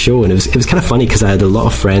effort into the show, and it was kind of funny because I had a lot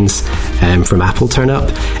of friends from Apple turn up,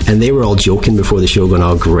 and they were all joking before the show, going,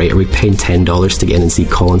 "Oh, great, are we paying $10 to get in and see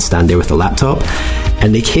Colin stand there with a laptop?"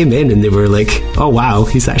 And they came in and they were like, "Oh wow,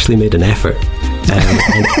 he's actually made an effort."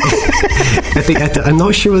 And I'm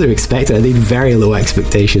not sure what they were expecting. I think very low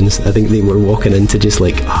expectations. I think they were walking into just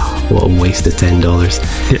like, "Oh, what a waste of $10."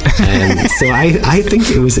 So I think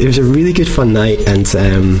it was a really good fun night, and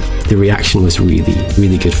the reaction was really,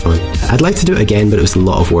 really good fun. I'd like to do it again, but it was a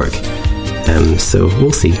lot of work. So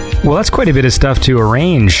we'll see. Well, that's quite a bit of stuff to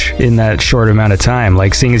arrange in that short amount of time.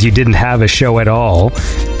 Like, seeing as you didn't have a show at all,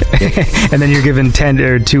 and then you're given 10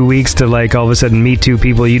 or 2 weeks to, like, all of a sudden meet two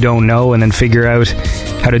people you don't know, and then figure out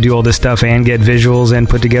how to do all this stuff and get visuals and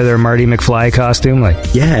put together a Marty McFly costume.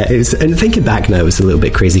 Like, yeah, it was. And thinking back now, it was a little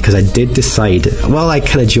bit crazy because I did decide. Well, I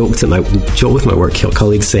kind of joked with my work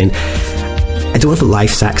colleagues, saying, I don't have a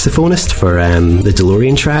live saxophonist for the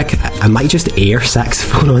DeLorean track. I might just air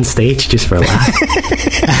saxophone on stage just for a laugh.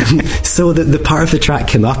 So the part of the track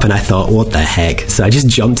came up, and I thought, what the heck? So I just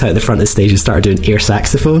jumped out the front of the stage and started doing air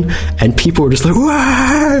saxophone, and people were just like,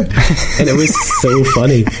 "Wow!" And it was so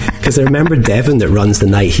funny because I remember Devin, that runs the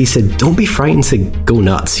night, he said, "Don't be frightened to go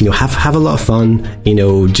nuts. You know, have a lot of fun. You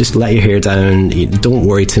know, just let your hair down. Don't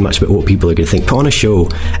worry too much about what people are going to think. Put on a show."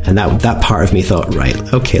 And that part of me thought, right,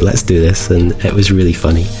 okay, let's do this. And it was really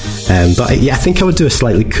funny. But yeah, I think I would do a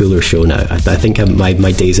slightly cooler show now. I think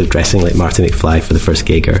my days of dressing like Marty McFly for the first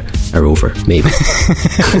gig are over, maybe.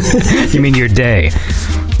 You mean your day?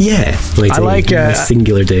 Yeah, I like a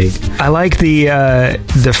singular day. I like the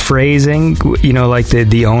phrasing. You know, like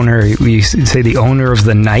the owner. We say the owner of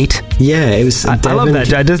the night. Yeah, it was. I love that.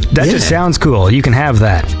 That just sounds cool. You can have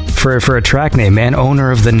that for a track name, man.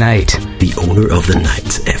 Owner of the night. The owner of the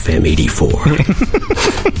night,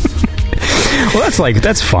 FM84. Well,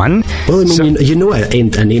 that's fun. Well, I mean, you know, I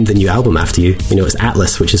named the new album after you. You know, it's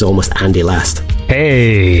Atlas, which is almost Andy Last.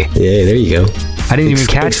 Hey. Yeah, there you go. I didn't even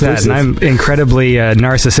catch that, and I'm incredibly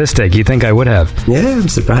narcissistic. You'd think I would have. Yeah, I'm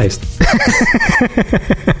surprised.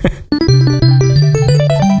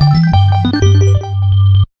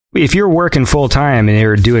 If you're working full time and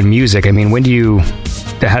you're doing music, I mean,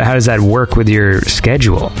 how does that work with your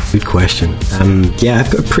schedule? Good question. Yeah,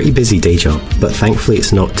 I've got a pretty busy day job, but thankfully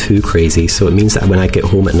it's not too crazy. So it means that when I get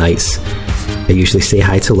home at nights, I usually say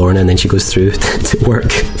hi to Lorna, and then she goes through to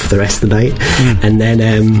work for the rest of the night. And then,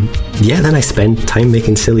 then I spend time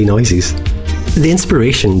making silly noises. The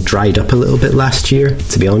inspiration dried up a little bit last year,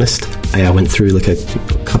 to be honest. I went through like a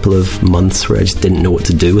couple of months where I just didn't know what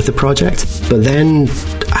to do with the project. But then,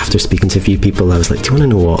 after speaking to a few people, I was like, do you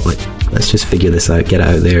want to know what? Like, let's just figure this out, get it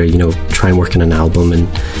out there, you know, try and work on an album, and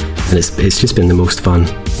it's just been the most fun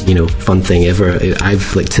thing ever.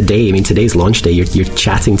 I've like today, I mean, today's launch day, you're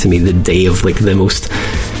chatting to me the day of like the most,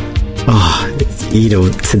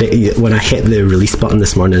 today when I hit the release button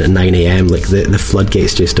this morning at 9 a.m, like the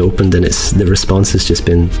floodgates just opened, and the response has just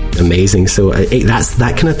been amazing. So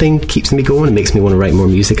that kind of thing keeps me going. It makes me want to write more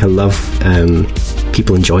music. I love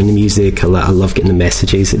people enjoying the music. I love getting the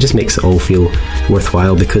messages. It just makes it all feel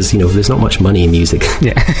worthwhile, because there's not much money in music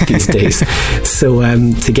these days. So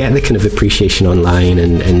to get the kind of appreciation online,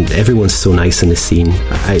 and everyone's so nice in the scene.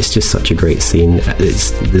 It's just such a great scene.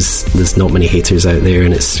 There's not many haters out there,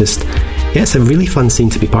 and it's just, it's a really fun scene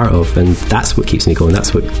to be part of, and that's what keeps me going.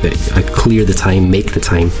 That's what I clear the time, make the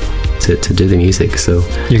time to do the music. So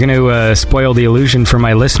you're going to spoil the illusion for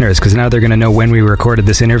my listeners, because now they're going to know when we recorded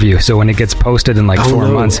this interview. So when it gets posted in 4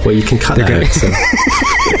 months, well, you can cut that out. So.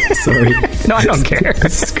 Sorry. No, I don't care.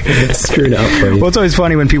 Screwed it up for you. Well, it's always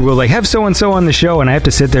funny when people will have so and so on the show, and I have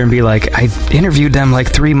to sit there and be like, I interviewed them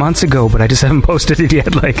 3 months ago, but I just haven't posted it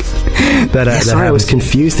yet. Sorry, I was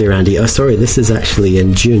confused there, Andy. Oh, sorry. This is actually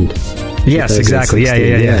in June. Yes, exactly.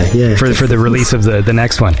 Yeah. For the release of the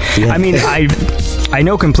next one. Yeah. I mean, I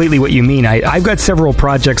know completely what you mean. I've got several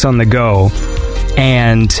projects on the go,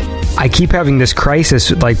 and I keep having this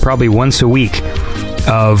crisis probably once a week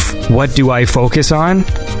of what do I focus on.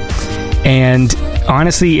 And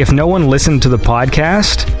honestly, if no one listened to the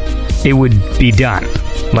podcast, it would be done.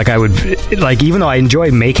 Even though I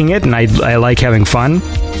enjoy making it and I like having fun,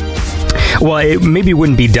 well, it maybe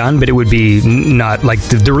wouldn't be done, but it would be not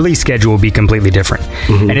the release schedule would be completely different.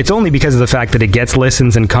 Mm-hmm. And it's only because of the fact that it gets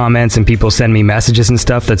listens and comments and people send me messages and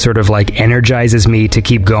stuff that sort of energizes me to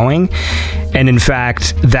keep going. And in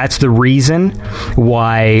fact, that's the reason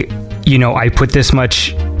why, I put this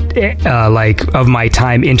much of my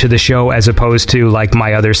time into the show, as opposed to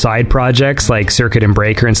my other side projects like Circuit and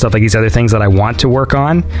Breaker and stuff, these other things that I want to work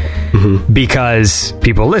on, mm-hmm. because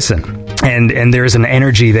people listen. And there's an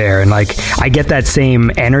energy there, and I get that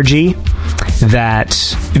same energy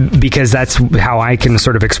because that's how I can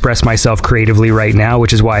sort of express myself creatively right now,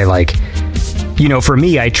 which is why for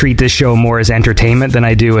me, I treat this show more as entertainment than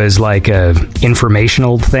I do as a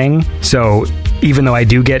informational thing. So even though I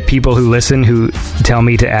do get people who listen who tell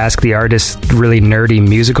me to ask the artist really nerdy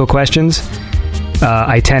musical questions,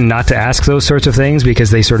 I tend not to ask those sorts of things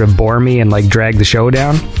because they sort of bore me and drag the show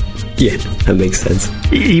down. Yeah, that makes sense.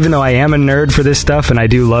 Even though I am a nerd for this stuff and I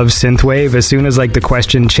do love synthwave, as soon as the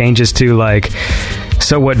question changes to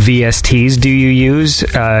so what VSTs do you use?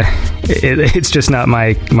 It's just not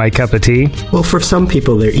my cup of tea. Well, for some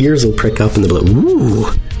people, their ears will prick up and they'll be like, ooh.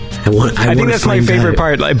 I think that's my favorite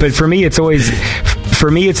part. But for me, it's always... For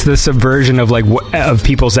me, it's the subversion of of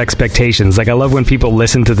people's expectations. I love when people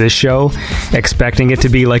listen to this show expecting it to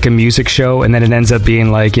be a music show, and then it ends up being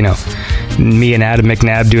me and Adam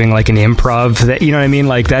McNabb doing an improv. That, you know what I mean?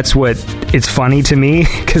 That's what it's funny to me,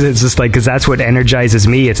 because it's just because that's what energizes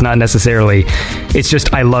me. It's not necessarily. It's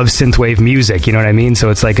just I love synthwave music. You know what I mean? So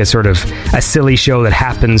it's a sort of a silly show that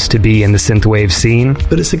happens to be in the synthwave scene.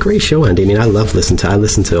 But it's a great show, Andy. I mean, I listen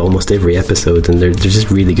to almost every episode, and they're just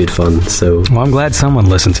really good fun. So well, I'm glad someone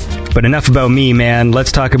listens. But enough about me, man.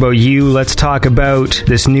 Let's talk about you. Let's talk about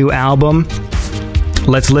this new album.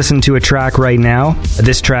 Let's listen to a track right now.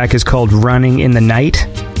 This track is called Running in the Night,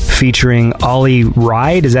 featuring Ollie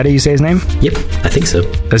Ride. Is that how you say his name? Yep, I think so.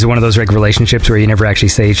 Is it one of those relationships where you never actually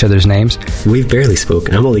say each other's names? We've barely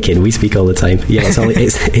spoken. I'm only kidding. We speak all the time. Yeah,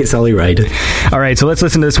 it's Ollie Ride. All right, so let's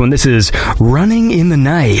listen to this one. This is Running in the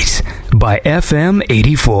Night by FM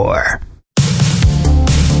 84.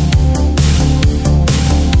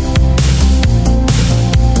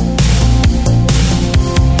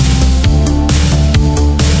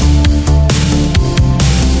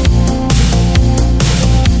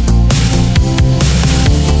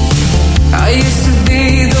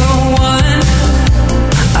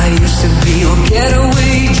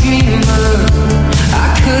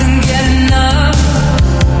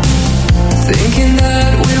 Thinking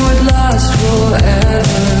that we would last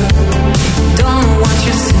forever.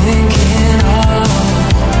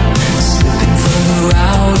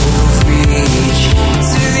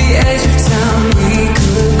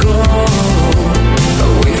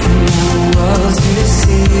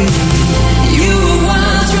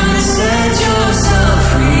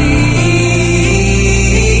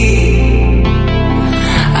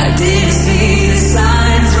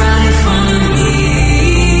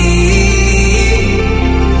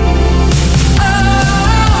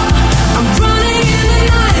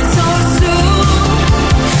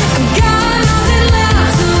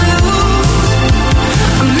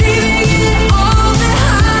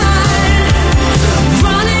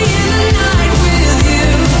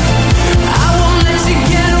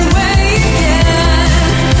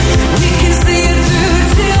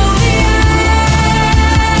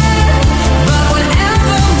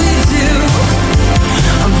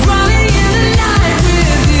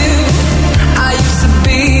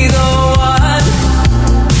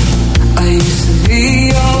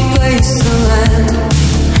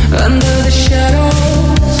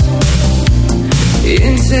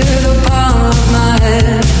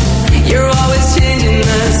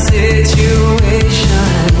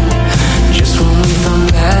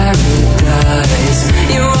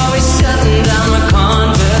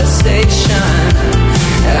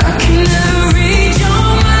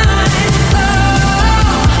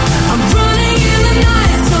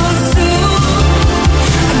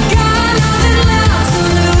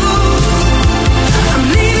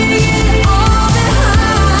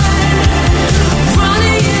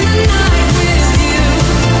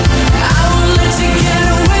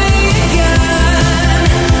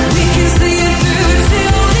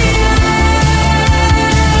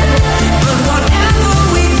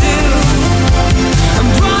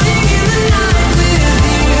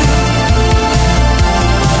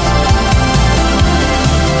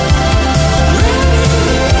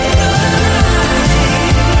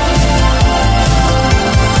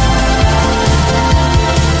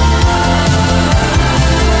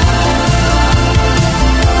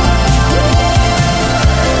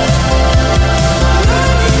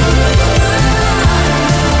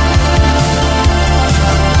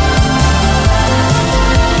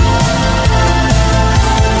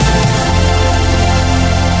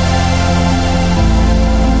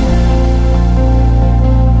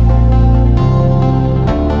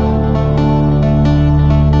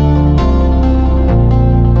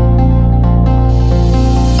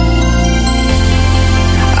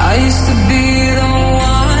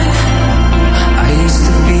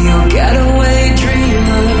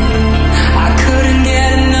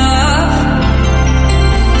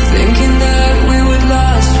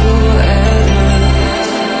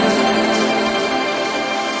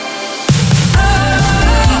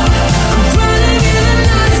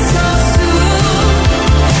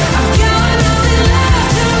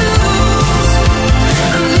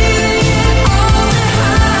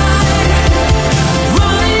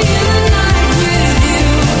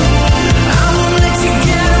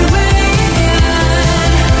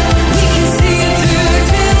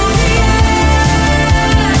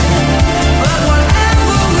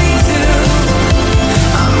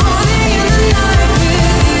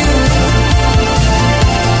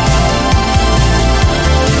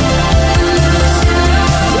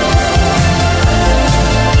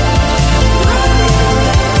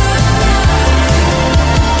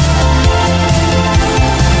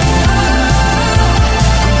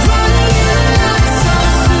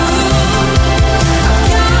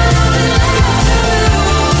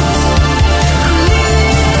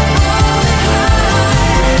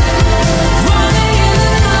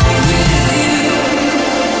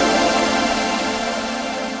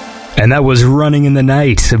 And that was Running in the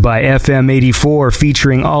Night by FM 84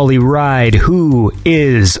 featuring Ollie Ride. Who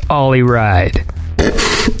is Ollie Ride?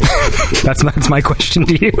 That's my question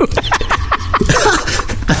to you.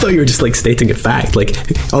 I thought you were just like stating a fact. Like,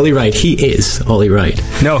 Ollie Ride, he is Ollie Ride.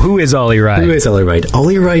 No, who is Ollie Ride? Who is Ollie Ride?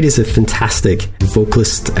 Ollie Ride is a fantastic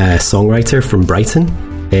vocalist songwriter from Brighton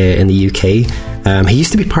in the UK. He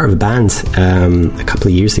used to be part of a band a couple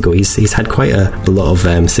of years ago. He's had quite a lot of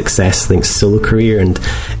success, I think, solo career, and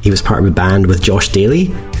he was part of a band with Josh Daly,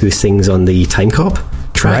 who sings on the Time Cop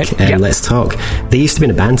track, right. Let's Talk. They used to be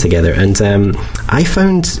in a band together, and I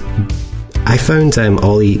found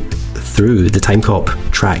Ollie through the Time Cop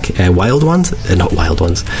track Wild Ones. Not Wild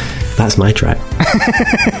Ones, that's my track.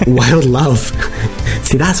 Wild Love.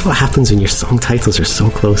 See, that's what happens when your song titles are so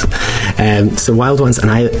close. So Wild Ones and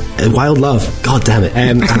Wild Love, god damn it.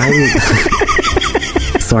 And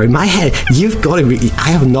I'm sorry, my head, you've got to I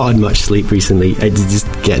have not had much sleep recently. I just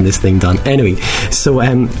getting this thing done. Anyway, so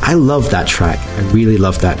I love that track. I really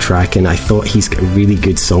love that track, and I thought he's got really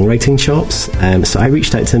good songwriting chops. So I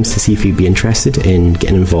reached out to him to see if he'd be interested in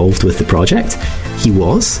getting involved with the project. He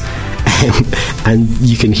was. And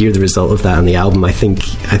you can hear the result of that on the album. I think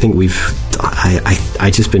I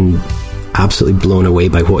just been absolutely blown away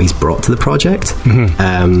by what he's brought to the project.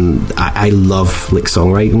 Mm-hmm. I love like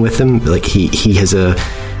songwriting with him. Like he has a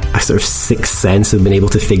sort of sixth sense of being able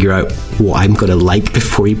to figure out what I'm going to like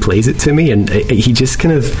before he plays it to me, and he just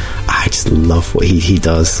kind of, I just love what he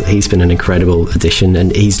does. He's been an incredible addition,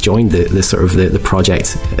 and he's joined the sort of the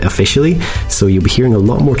project officially, so you'll be hearing a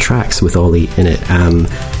lot more tracks with Ollie in it, and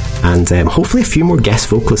hopefully a few more guest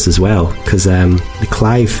vocalists as well, because the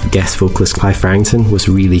Clive guest vocalist, Clive Farrington, was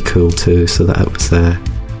really cool too, so that was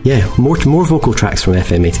more vocal tracks from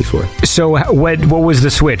FM84. So what was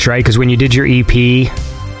the switch, right? Because when you did your EP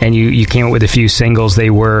and you came up with a few singles, they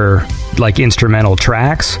were like instrumental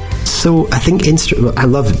tracks. So I think I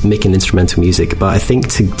love making instrumental music, but I think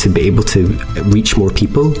to be able to reach more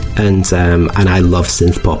people, and I love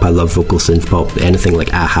synth pop. I love vocal synth pop, anything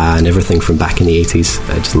like Aha and everything from back in the 80s.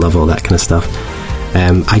 I just love all that kind of stuff.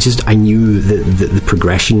 I knew the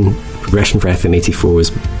progression for FM84 was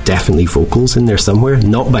definitely vocals in there somewhere,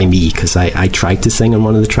 not by me, because I tried to sing on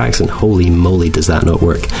one of the tracks, and holy moly does that not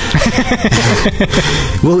work.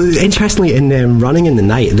 Well, interestingly, in Running in the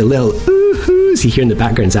Night, the little ooh-hoos you hear in the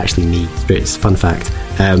background is actually me. It's a fun fact.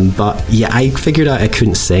 But yeah, I figured out I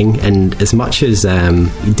couldn't sing, and as much as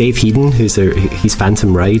Dave Heaton, he's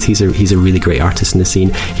Phantom Ride, he's a really great artist in the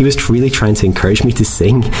scene, he was really trying to encourage me to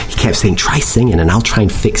sing. He kept saying, try singing and I'll try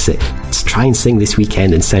and fix it. Just try and sing this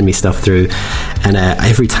weekend and send me stuff through. And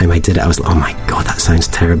every time I did it, I was like, oh my god, that sounds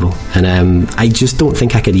terrible. And I just don't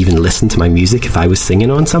think I could even listen to my music if I was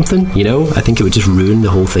singing on something, you know? I think it would just ruin the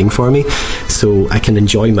whole thing for me. So I can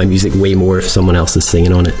enjoy my music way more if someone else is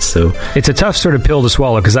singing on it. So it's a tough sort of pill to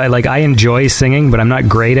swallow, because I enjoy singing, but I'm not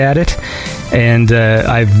great at it. And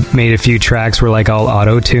I've made a few tracks where like I'll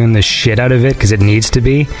auto-tune the shit out of it because it needs to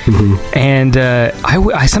be. Mm-hmm. And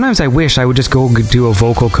I sometimes I wish I would just go do a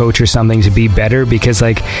vocal coach or something to be better, because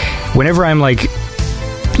like whenever I'm like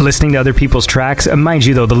listening to other people's tracks, mind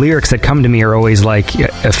you though, the lyrics that come to me are always like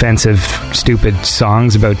offensive, stupid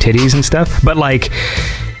songs about titties and stuff, but like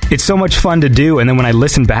it's so much fun to do. And then when I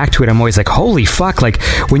listen back to it, I'm always like, holy fuck, like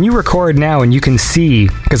when you record now and you can see,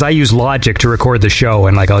 because I use Logic to record the show,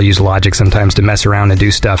 and like I'll use Logic sometimes to mess around and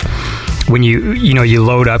do stuff. When you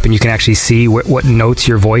load up and you can actually see what notes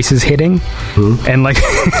your voice is hitting. Mm-hmm. And like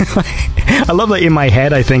I love that in my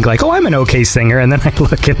head I think like, oh, I'm an okay singer, and then I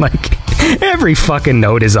look and like every fucking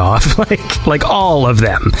note is off, like all of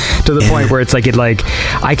them, to the point where it's like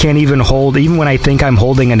I can't even hold, even when I think I'm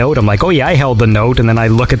holding a note, I'm like, oh yeah, I held the note, and then I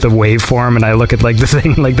look at the waveform and I look at like the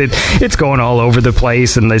thing, like it's going all over the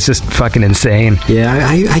place, and it's just fucking insane. Yeah,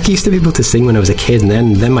 I used to be able to sing when I was a kid,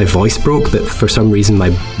 and then my voice broke, but for some reason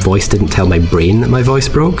my voice didn't tell my brain that my voice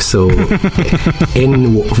broke. So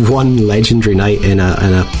in one legendary night in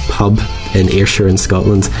a pub in Ayrshire in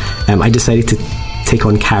Scotland, I decided to take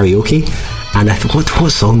on karaoke, and I thought,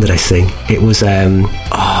 what song did I sing? It was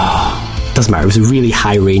doesn't matter, it was a really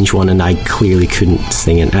high range one, and I clearly couldn't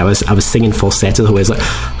sing it. I was singing falsetto the way I was like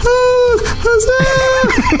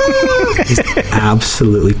it's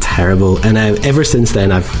absolutely terrible, and ever since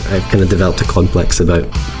then I've kind of developed a complex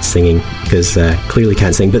about singing, because clearly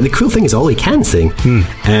can't sing. But the cool thing is Ollie can sing.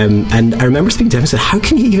 And I remember speaking to him and said, how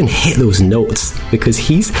can you even hit those notes? Because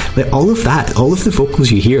he's like, all of the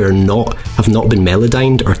vocals you hear have not been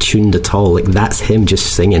melodined or tuned at all. Like that's him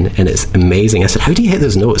just singing, and it's amazing. I said, how do you hit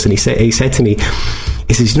those notes? And he said to me,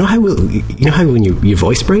 he says, you know how when your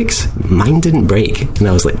voice breaks? Mine didn't break. And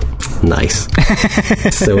I was like, nice.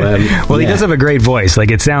 So, Well, he does have a great voice.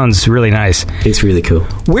 Like, it sounds really nice. It's really cool.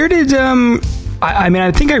 Where did I mean,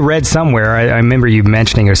 I think I read somewhere. I remember you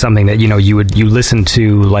mentioning or something that you listen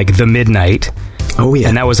to like The Midnight. Oh yeah,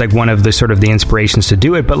 and that was like one of the sort of the inspirations to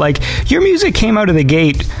do it. But like your music came out of the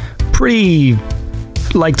gate pretty,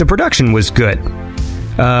 like the production was good.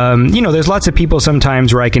 There's lots of people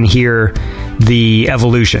sometimes where I can hear the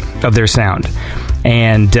evolution of their sound.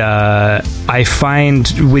 And I find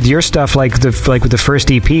with your stuff, like with the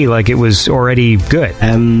first EP, like it was already good.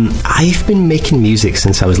 I've been making music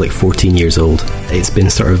since I was like 14 years old. It's been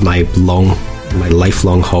sort of my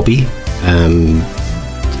lifelong hobby,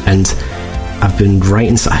 and I've been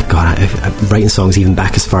writing. I'm writing songs even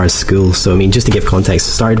back as far as school. So I mean, just to give context, I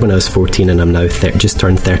started when I was 14, and I'm now just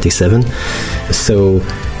turned 37. So.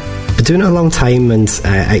 Been doing it a long time, and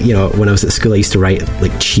when I was at school, I used to write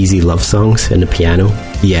like cheesy love songs in the piano.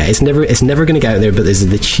 Yeah, it's never going to get out there, but this is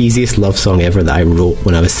the cheesiest love song ever that I wrote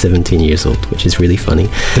when I was 17 years old, which is really funny.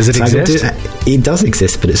 Does it exist? It does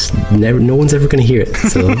exist, but it's no one's ever going to hear it.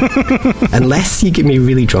 So unless you get me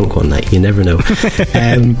really drunk one night, you never know.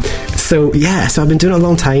 So I've been doing it a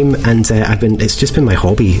long time, and it's just been my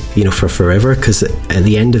hobby, for forever. Because at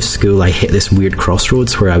the end of school, I hit this weird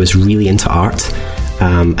crossroads where I was really into art.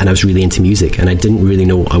 And I was really into music, and I didn't really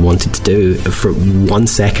know what I wanted to do. For 1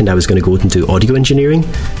 second, I was going to go and do audio engineering.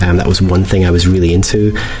 That was one thing I was really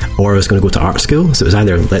into. Or I was going to go to art school. So it was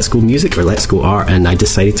either let's go music or let's go art. And I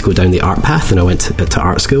decided to go down the art path, and I went to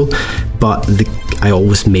art school. But I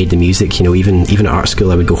always made the music. Even at art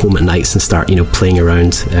school, I would go home at nights and start playing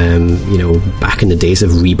around. Back in the days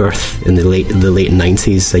of Rebirth in the late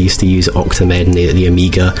 90s, I used to use Octamed and the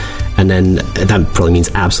Amiga. And then that probably means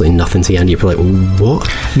absolutely nothing to you, and you're probably like, what?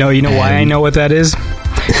 No, you know why I know what that is?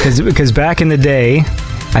 Because back in the day,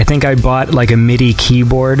 I think I bought like a MIDI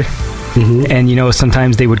keyboard, and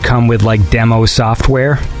sometimes they would come with like demo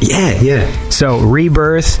software. Yeah. So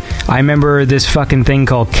Rebirth, I remember this fucking thing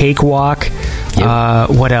called Cakewalk.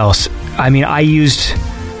 Yep. What else? I mean, I used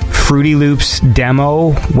Fruity Loops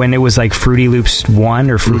demo when it was like Fruity Loops 1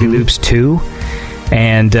 or Fruity Loops 2.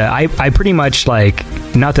 And I pretty much like,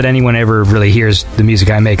 not that anyone ever really hears the music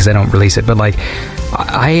I make because I don't release it, but like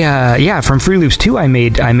from Fruity Loops 2 I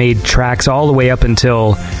made tracks all the way up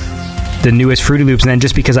until the newest Fruity Loops, and then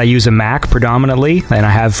just because I use a Mac predominantly, and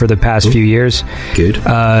I have for the past few years, good.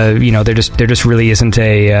 There just really isn't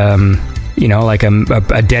a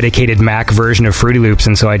dedicated Mac version of Fruity Loops,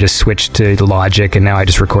 and so I just switched to Logic, and now I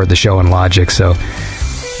just record the show in Logic. So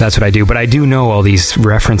that's what I do. But I do know all these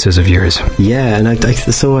references of yours. Yeah, and I kind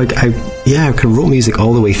of wrote music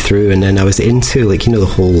all the way through, and then I was into the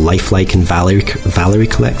whole Lifelike and Valerie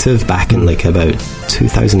collective back in like about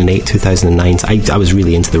 2008, 2009. So I was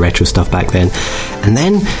really into the retro stuff back then, and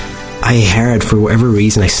then I heard, for whatever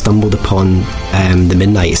reason, I stumbled upon the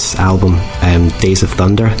Midnight's album, Days of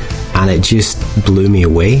Thunder, and it just blew me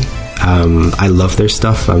away. I love their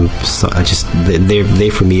stuff. They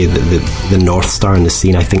for me the North Star in the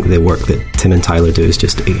scene. I think the work that Tim and Tyler do is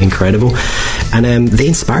just incredible, and they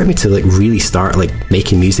inspired me to like really start like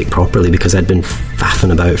making music properly, because I'd been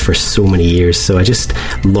faffing about for so many years. So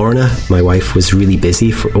Lorna, my wife, was really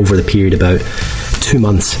busy for over the period about 2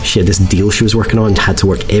 months. She had this deal she was working on and had to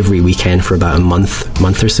work every weekend for about a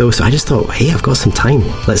month or so. So I just thought, hey, I've got some time,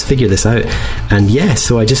 let's figure this out. And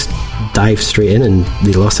so I just dived straight in, and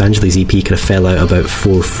the Los Angeles EP kind of fell out about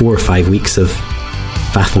 4 or 5 weeks of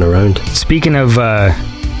faffing around. Speaking of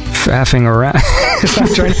faffing around,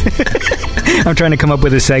 I'm trying to come up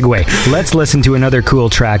with a segue. Let's listen to another cool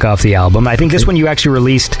track off the album. I think this one you actually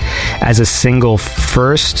released as a single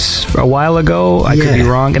first a while ago. I could be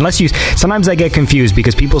wrong. Sometimes I get confused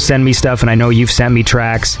because people send me stuff, and I know you've sent me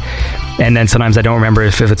tracks, and then sometimes I don't remember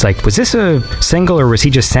if it's like, was this a single or was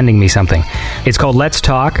he just sending me something? It's called Let's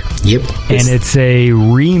Talk. Yep. And it's a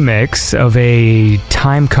remix of a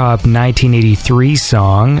Time Cop 1983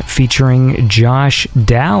 song featuring Josh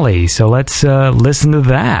Daly. So let's listen to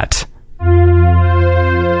that.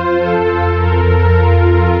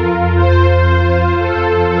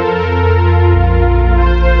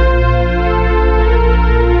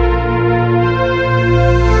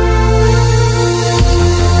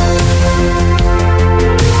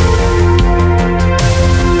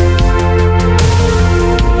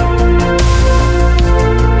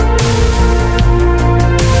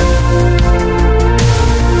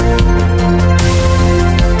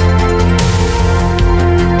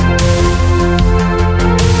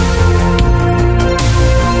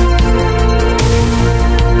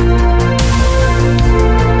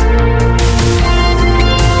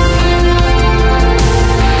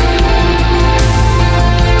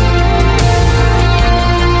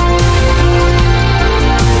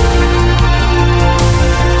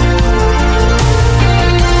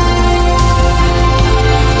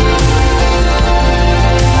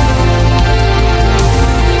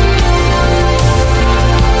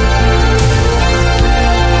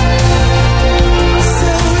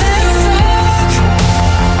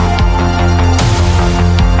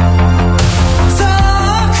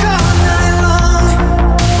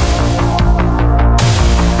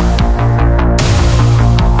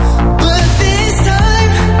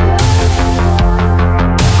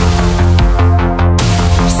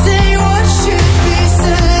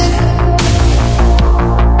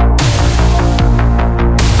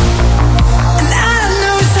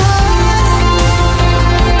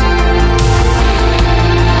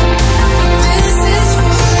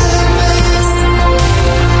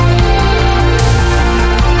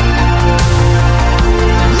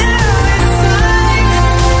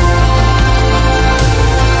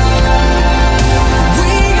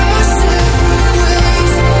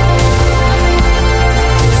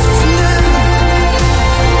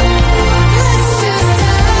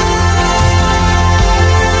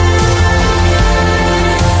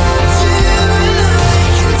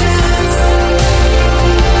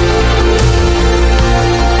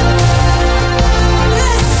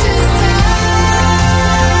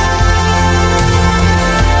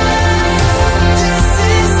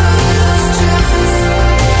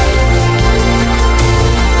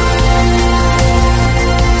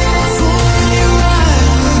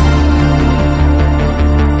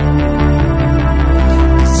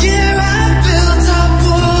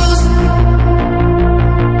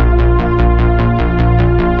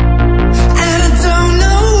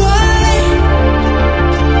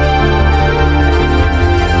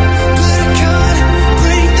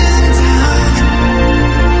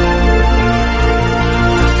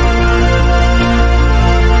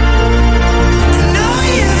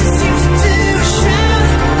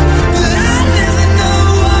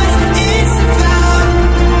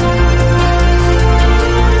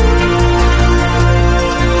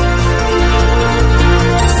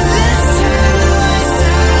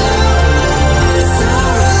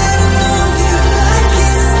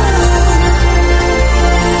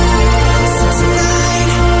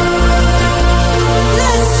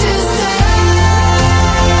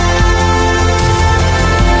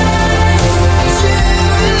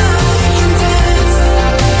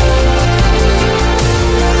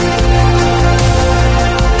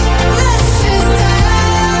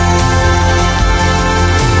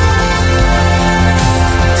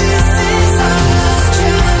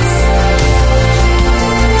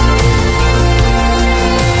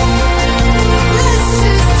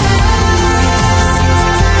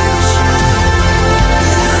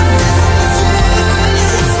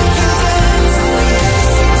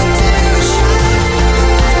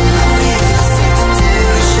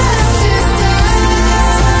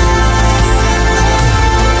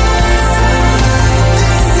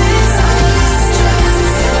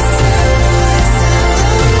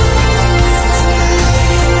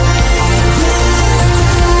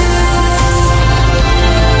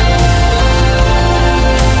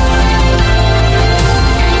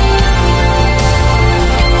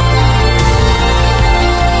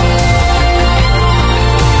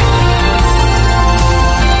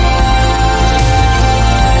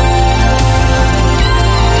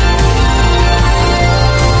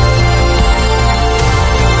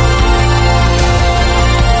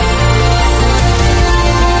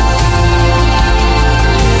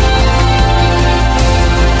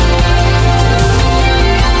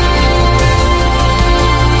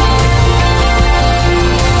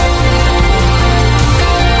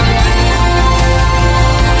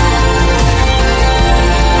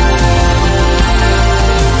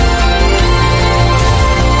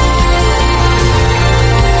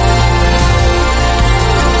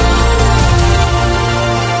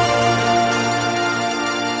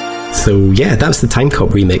 So yeah, that was the Time Cop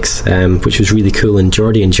remix, which was really cool, and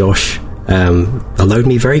Geordie and Josh allowed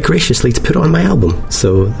me very graciously to put it on my album.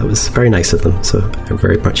 So that was very nice of them. So I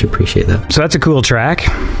very much appreciate that. So that's a cool track.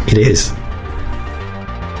 It is.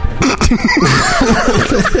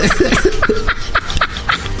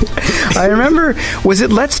 I remember, was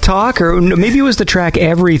it Let's Talk, or maybe it was the track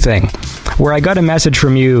Everything, where I got a message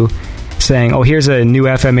from you saying, oh, here's a new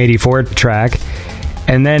FM84 track,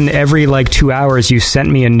 and then every 2 hours you sent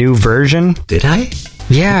me a new version. Did I?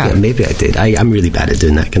 Yeah, maybe I did. I'm really bad at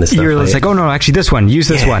doing that kind of stuff. You're like, oh no, actually this one, use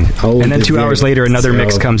this one. Oh, and then 2 hours later another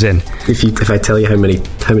mix comes in. If I tell you how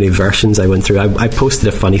many versions I went through, I posted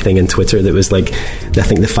a funny thing on Twitter that was I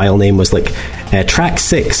think the file name was track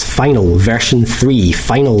 6 final version 3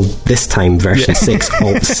 final this time version 6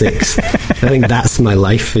 alt 6. I think that's my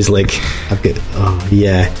life, is I've got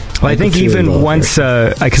Well, I think even once,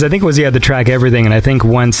 because I think it was the track Everything, and I think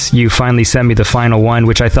once you finally sent me the final one,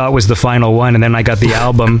 which I thought was the final one, and then I got the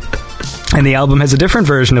album, and the album has a different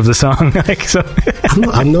version of the song. So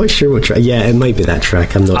I'm not sure what track. Yeah, it might be that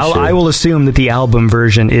track. I'm not sure. I will assume that the album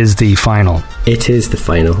version is the final. It is the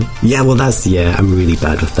final. Yeah, well, I'm really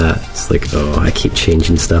bad with that. It's I keep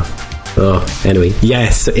changing stuff. Oh, anyway,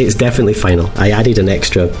 yes, it's definitely final. I added an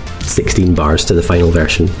extra 16 bars to the final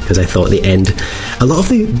version because I thought the end, a lot of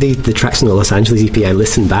the tracks in the Los Angeles EP, I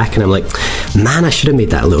listen back and I'm like, man, I should have made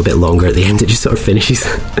that a little bit longer at the end. It just sort of finishes.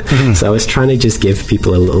 Mm-hmm. So I was trying to just give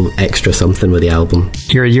people a little extra something with the album.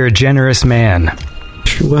 You're a generous man.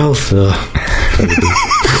 Well,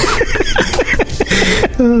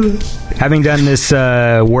 having done this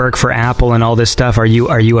work for Apple and all this stuff, are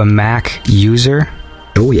you a Mac user?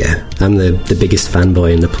 Oh yeah, I'm the biggest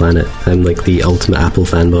fanboy on the planet. I'm the ultimate Apple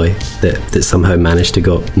fanboy that somehow managed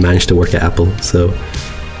to work at Apple. So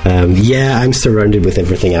I'm surrounded with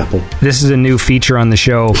everything Apple. This is a new feature on the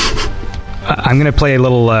show. I'm going to play a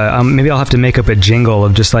little, maybe I'll have to make up a jingle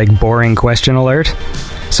of just boring question alert,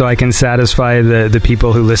 so I can satisfy the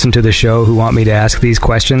people who listen to the show who want me to ask these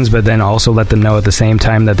questions, but then also let them know at the same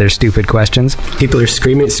time that they're stupid questions. People are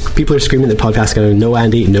screaming the podcast going, no,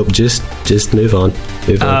 Andy, nope, just move on.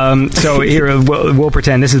 So here, we'll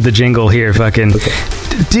pretend this is the jingle here, fucking...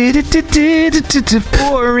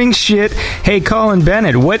 Boring shit. Hey, Colin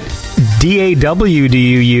Bennett, what DAW do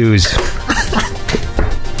you use?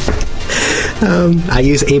 I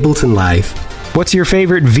use Ableton Live. What's your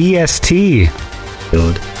favorite VST?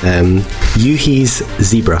 God. Yuhi's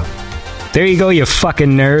Zebra. There you go, you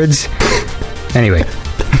fucking nerds. Anyway.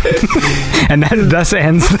 And that thus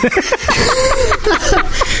ends.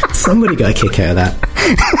 Somebody got a kick out of that.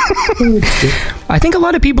 I think a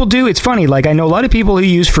lot of people do. It's funny. I know a lot of people who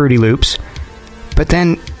use Fruity Loops, but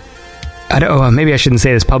then, maybe I shouldn't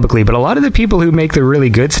say this publicly, but a lot of the people who make the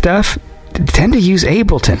really good stuff tend to use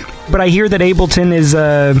Ableton. But I hear that Ableton is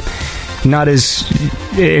not as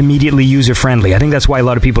immediately user-friendly. I think that's why a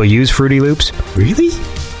lot of people use Fruity Loops. Really?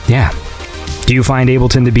 Yeah. Do you find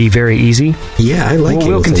Ableton to be very easy? Yeah, I like Ableton.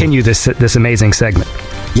 We'll continue this amazing segment.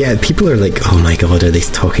 Yeah, people are like, oh my god, are they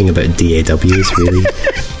talking about DAWs, really?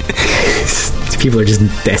 People are just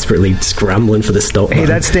desperately scrambling for the stop button. Hey,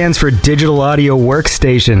 that stands for Digital Audio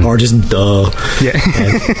Workstation. Or just duh. Yeah.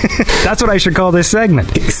 That's what I should call this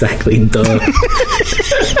segment. Exactly, duh.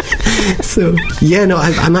 So, yeah, no,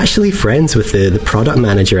 I'm actually friends with the product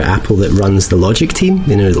manager at Apple that runs the Logic team,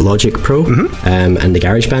 the Logic Pro, and the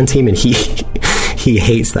GarageBand team, and he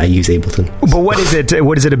hates that I use Ableton. But what is it?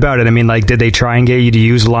 What is it about it? I mean, did they try and get you to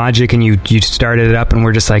use Logic, and you started it up, and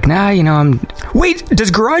we're just like, nah, Wait, does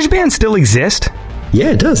GarageBand still exist?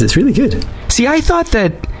 Yeah, it does. It's really good. See, I thought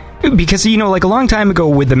that because, a long time ago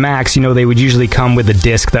with the Macs, they would usually come with a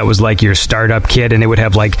disc that was your startup kit, and it would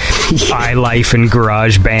have iLife and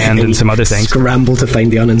GarageBand and some other things. Scramble to find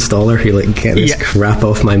the uninstaller. You're get this crap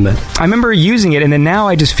off my Mac. I remember using it, and then now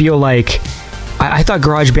I just feel like I thought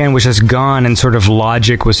GarageBand was just gone, and sort of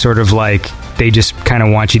Logic was sort of they just kind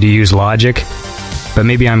of want you to use Logic. But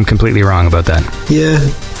maybe I'm completely wrong about that. Yeah.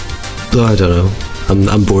 I don't know.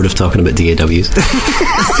 I'm bored of talking about DAWs.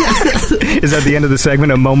 Is that the end of the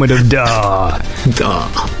segment? A moment of duh.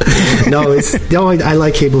 No, I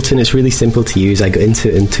like Ableton. It's really simple to use. I got into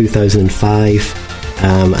it in 2005,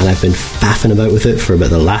 and I've been faffing about with it for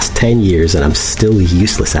about the last 10 years, and I'm still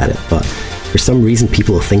useless at it. But for some reason,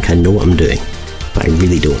 people think I know what I'm doing, but I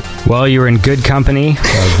really don't. Well, you're in good company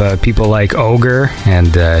of people like Ogre,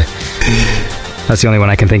 and that's the only one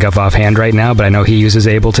I can think of offhand right now, but I know he uses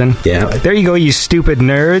Ableton. Yeah. There you go, you stupid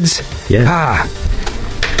nerds. Yeah.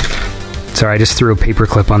 Sorry, I just threw a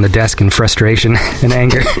paperclip on the desk in frustration and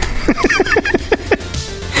anger.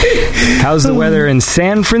 How's the weather in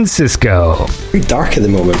San Francisco? Very dark at the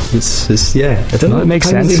moment. It's yeah. I don't know. Well, it makes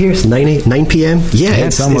what time is sense. it here? It's 9 p.m. Yeah,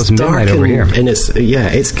 It's almost dark midnight over here. and it's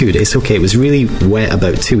it's good. It's okay. It was really wet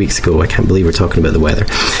about 2 weeks ago. I can't believe we're talking about the weather.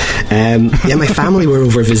 My family were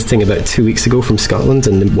over visiting about 2 weeks ago from Scotland,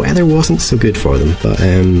 and the weather wasn't so good for them.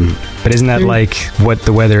 But isn't that like what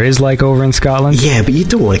the weather is like over in Scotland? Yeah, but you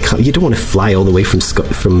don't want to fly all the way from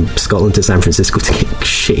Scotland to San Francisco to get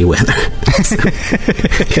shitty weather.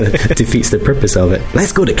 Kind of defeats the purpose of it.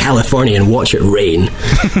 Let's go to California and watch it rain.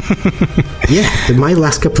 Yeah, my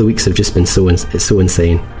last couple of weeks have just been so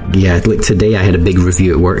insane. Yeah, like today I had a big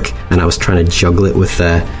review at work, and I was trying to juggle it with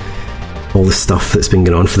all the stuff that's been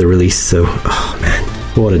going on for the release. So, oh man,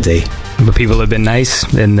 what a day. But people have been nice,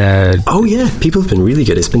 and oh yeah, people have been really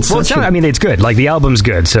good. It's been well, such. it's good. Like the album's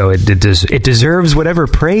good, so it deserves whatever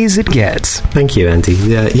praise it gets. Thank you, Andy.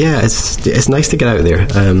 Yeah, it's nice to get out there.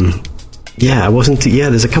 I wasn't. Yeah,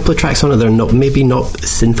 there's a couple of tracks on it that are maybe not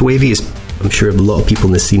synthwavy, as I'm sure a lot of people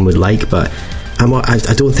in the scene would like, but I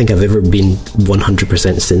don't think I've ever been 100%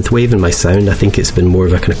 synthwave in my sound. I think it's been more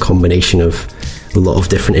of a kind of combination of a lot of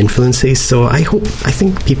different influences. So I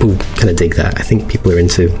think people kind of dig that. I think people are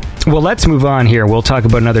into. Well, let's move on here. We'll talk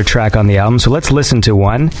about another track on the album. So let's listen to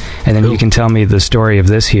one, and then you can tell me the story of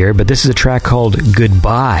this here. But this is a track called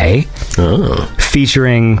Goodbye,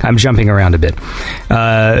 featuring, I'm jumping around a bit,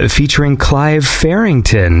 featuring Clive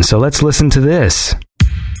Farrington. So let's listen to this.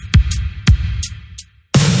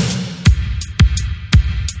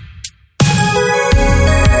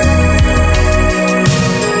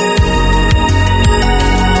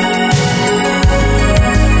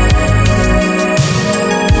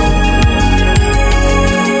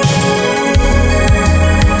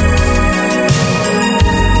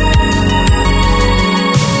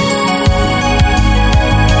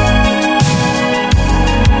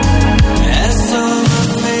 As summer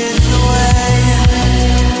fades away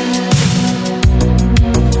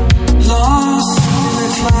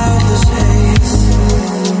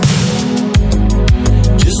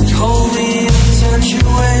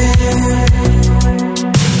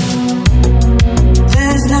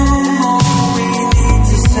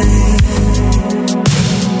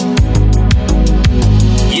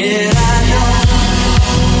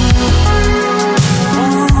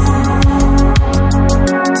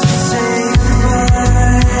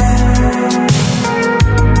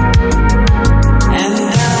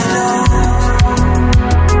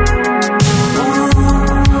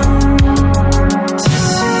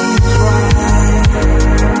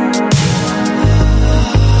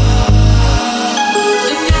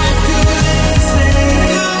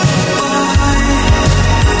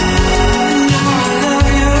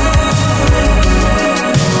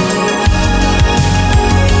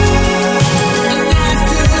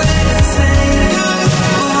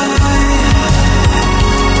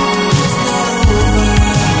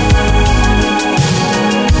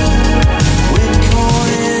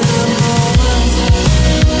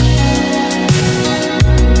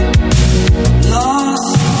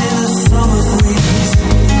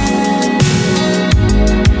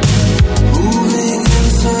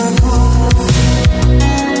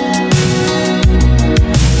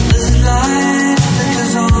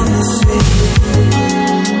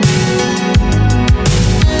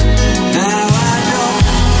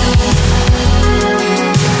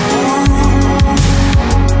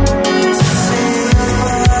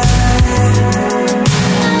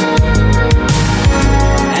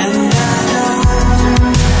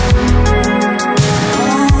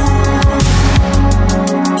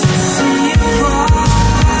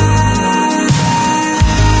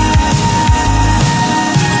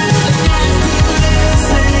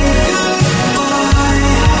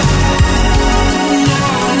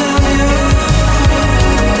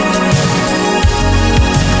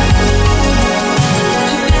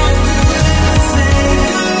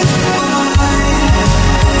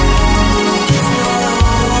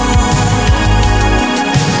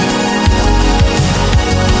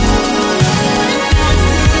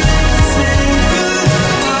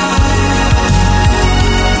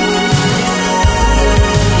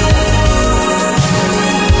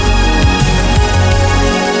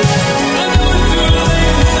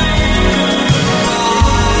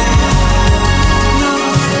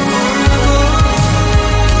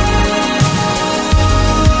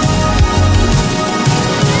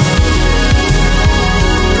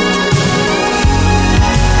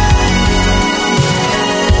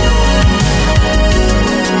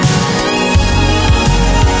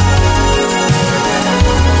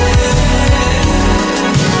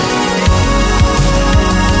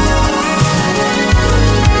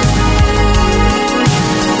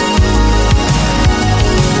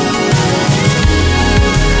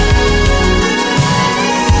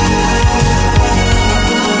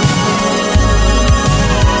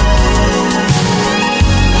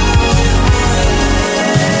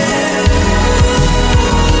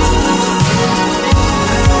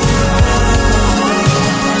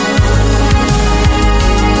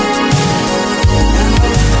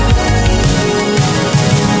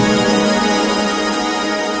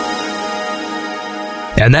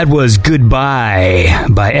And that was Goodbye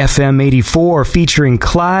by FM84 featuring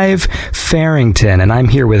Clive Farrington. And I'm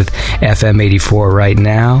here with FM84 right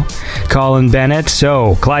now, Colin Bennett.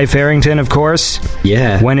 So, Clive Farrington, of course.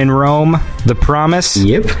 Yeah. When in Rome, The Promise.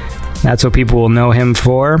 Yep. That's what people will know him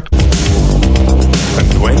for. And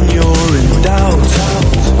when you're in doubt,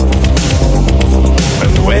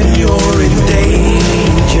 and when you're in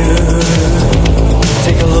danger,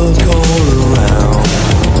 take a look all around,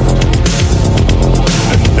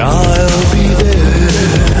 and I'll be there.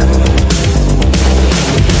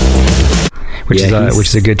 Which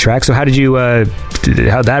is a good track. So how did you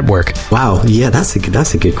how'd that work? Wow, yeah, that's a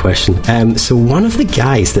good question. So one of the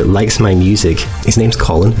guys that likes my music, his name's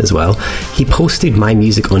Colin as well, he posted my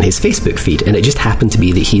music on his Facebook feed, and it just happened to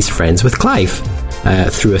be that he's friends with Clive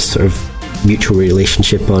through a sort of mutual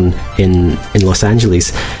relationship in Los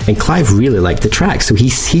Angeles, and Clive really liked the track, so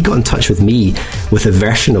he got in touch with me with a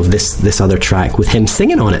version of this other track with him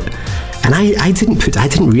singing on it. And I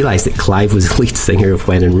didn't realize that Clive was the lead singer of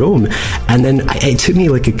When in Rome, and then it took me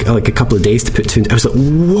like a couple of days to put two. I was like,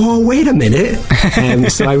 whoa, wait a minute.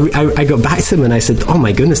 So I got back to him and I said, oh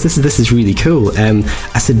my goodness, this is really cool.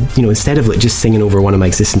 I said, instead of like just singing over one of my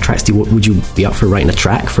existing tracks, would you be up for writing a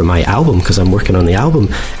track for my album, because I'm working on the album?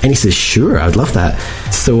 And he says, sure, I'd love that.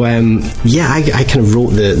 So I kind of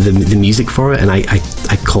wrote the music for it, and I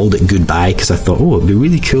called it Goodbye, because I thought, it'd be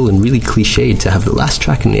really cool and really cliched to have the last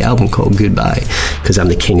track in the album called Goodbye, because I'm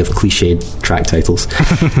the king of cliched track titles.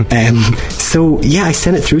 So yeah, I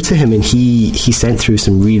sent it through to him, and he sent through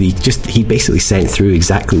he basically sent through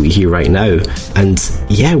exactly what we hear right now. And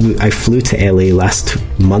yeah, I flew to LA last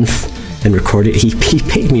month and recorded. He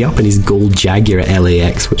picked me up in his gold Jaguar at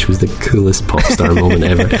LAX, which was the coolest pop star moment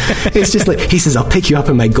ever. It's just like, he says, I'll pick you up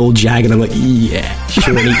in my gold Jag, and I'm like, yeah,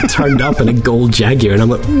 sure. And he turned up in a gold Jaguar, and I'm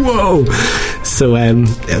like, whoa. So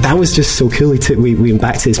that was just so cool. We went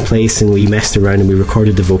back to his place, and we messed around, and we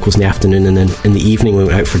recorded the vocals in the afternoon, and then in the evening we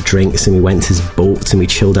went out for drinks, and we went to his boat, and we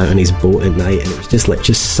chilled out on his boat at night, and it was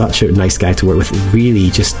just such a nice guy to work with.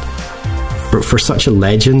 Really, just for such a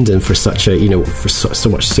legend, and for such a for so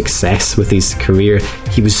much success with his career,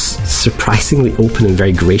 he was surprisingly open and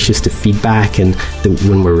very gracious to feedback, and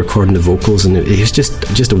when we're recording the vocals, and he was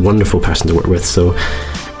just a wonderful person to work with. So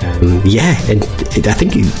and I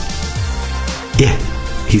think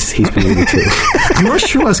he's been really cool. I'm not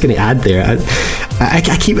sure what I was going to add there.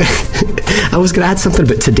 I was going to add something,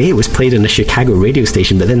 but today it was played in a Chicago radio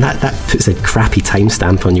station, but then that puts a crappy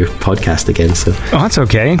timestamp on your podcast again. So that's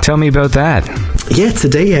okay. Tell me about that. Yeah,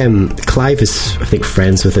 today Clive is, I think,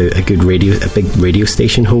 friends with a big radio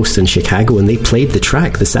station host in Chicago, and they played the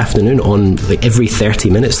track this afternoon on like every 30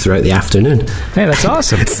 minutes throughout the afternoon. Hey, that's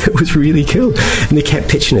awesome. It was really cool. And they kept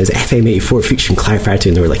pitching it as FM84 featuring Clive Farrington,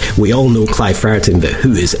 and they were like, we all know Clive Farrington, but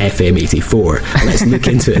who is FM84? Let's look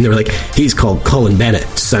into it. And they were like, he's called Colin Bennett.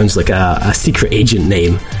 Sounds like a secret agent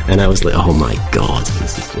name. And I was like, oh my god,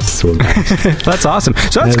 this is just so bad. That's awesome.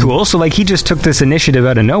 So that's cool. So like, he just took this initiative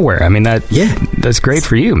out of nowhere. I mean, that's great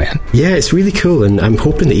for you, man. Yeah, it's really cool, and I'm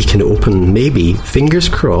hoping that he can open, maybe, fingers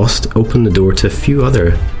crossed, open the door to a few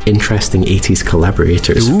other interesting 80s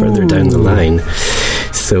collaborators further down the line.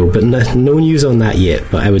 So, but no news on that yet,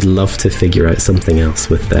 but I would love to figure out something else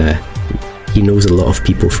with he knows a lot of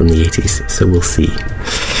people from the 80s, so we'll see.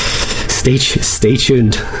 Stay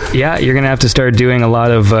tuned. Yeah, you're going to have to start doing a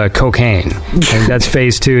lot of cocaine. And that's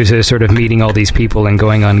phase 2, to sort of meeting all these people and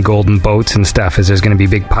going on golden boats and stuff, is there's going to be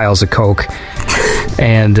big piles of coke.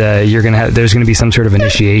 And there's going to be some sort of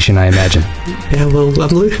initiation, I imagine. Yeah,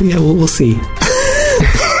 we'll see.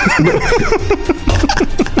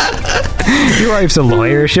 Your wife's a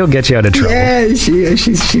lawyer. She'll get you out of trouble. Yeah,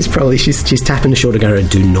 she's probably tapping the shoulder going,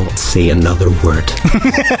 do not say another word.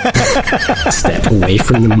 Step away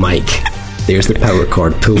from the mic. There's the power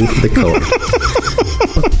cord. Pull the cord.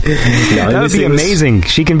 That would be amazing.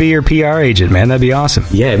 She can be your PR agent, man. That'd be awesome.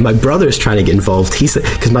 Yeah, my brother's trying to get involved.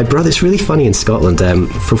 Because my brother's really funny in Scotland.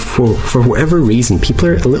 For whatever reason, people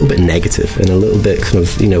are a little bit negative and a little bit kind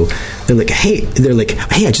of, they're like, hey,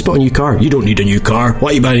 I just bought a new car. You don't need a new car. Why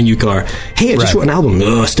are you buying a new car? Hey, I just wrote an album.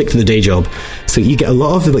 Stick to the day job. So you get a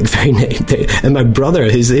lot of like very negative. And my brother,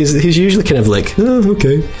 who's usually kind of like, oh,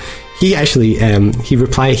 okay. He actually, he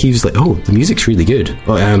replied, he was like, oh, the music's really good.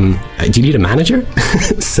 Do you need a manager?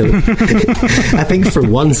 So I think for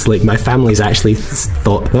once, like, my family's actually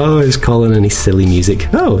thought, oh, it's Colin and his silly music.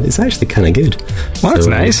 Oh, it's actually kind of good. Well, that's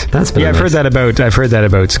nice. That's been I've heard that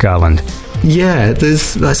about Scotland. Yeah,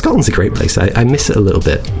 Scotland's a great place. I miss it a little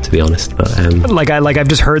bit, to be honest. But I've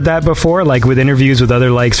just heard that before, like with interviews with other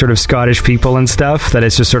like sort of Scottish people and stuff, that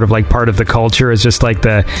it's just sort of like part of the culture. It's just like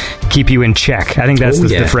the keep you in check. I think that's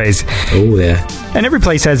the phrase. Oh yeah. And every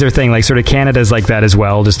place has their thing. Like sort of Canada's like that as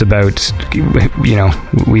well. Just about, you know,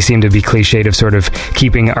 we seem to be cliched of sort of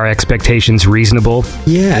keeping our expectations reasonable.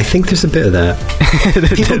 Yeah, I think there's a bit of that.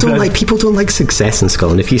 People don't like success in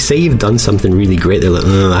Scotland. If you say you've done something really great, they're like,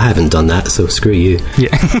 I haven't done that, so screw you.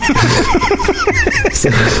 Yeah.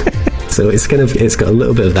 so it's got a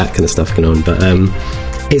little bit of that kind of stuff going on, but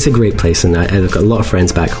it's a great place, and I've got a lot of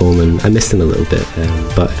friends back home, and I miss them a little bit.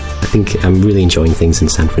 But I think I'm really enjoying things in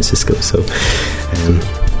San Francisco. So.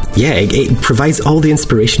 It provides all the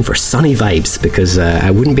inspiration for sunny vibes, because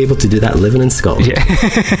I wouldn't be able to do that living in Scotland. Yeah.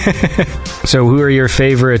 So who are your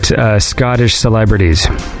favourite Scottish celebrities?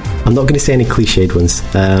 I'm not going to say any cliched ones.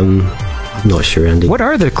 I'm not sure, Andy. What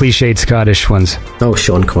are the cliched Scottish ones? Oh,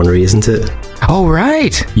 Sean Connery, isn't it? Oh,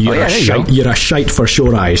 right. You're a shite for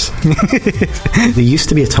sure eyes. There used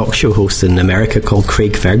to be a talk show host in America called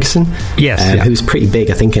Craig Ferguson. Yes. Who was pretty big,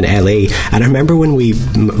 I think, in LA. And I remember when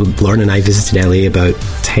Lauren and I visited LA about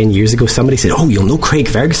 10 years ago, somebody said, "Oh, you'll know Craig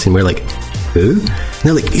Ferguson." We're like, "Who?" And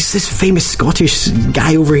they're like, "He's this famous Scottish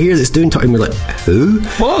guy over here that's doing talking." We're like, "Who?"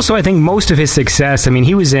 Well, also, I think most of his success, I mean,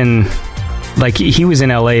 he was in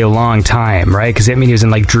LA a long time, right? Because, I mean, he was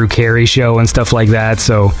in, like, Drew Carey show and stuff like that,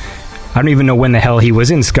 so I don't even know when the hell he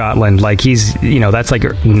was in Scotland. Like, he's, you know, that's like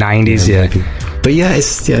 90s, yeah. But yeah,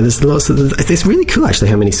 there's lots of... It's really cool, actually,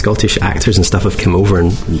 how many Scottish actors and stuff have come over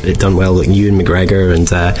and done well, like Ewan McGregor, and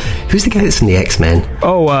who's the guy that's in the X-Men?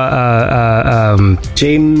 Oh,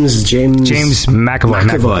 James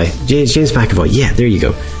McAvoy. James McAvoy, yeah, there you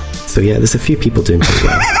go. So yeah, there's a few people doing pretty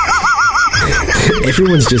well.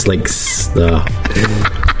 Everyone's just like...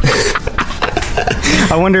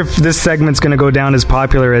 I wonder if this segment's going to go down as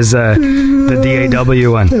popular as the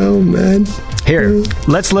DAW one. Oh, man. Here,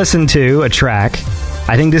 let's listen to a track.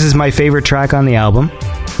 I think this is my favorite track on the album.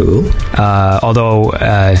 Cool. Although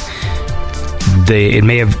it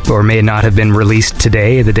may have or may not have been released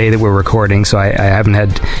today, the day that we're recording, so I haven't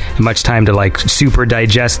had much time to like super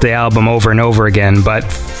digest the album over and over again. But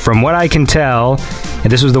from what I can tell,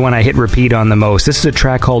 and this was the one I hit repeat on the most, this is a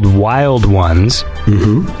track called Wild Ones,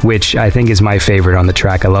 which I think is my favorite on the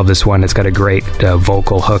track. I love this one. It's got a great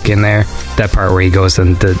vocal hook in there. That part where he goes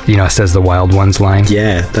and says the Wild Ones line.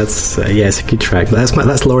 Yeah, that's it's a good track.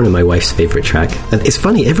 That's Lauren and my wife's favorite track. And it's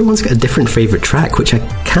funny, everyone's got a different favorite track, which I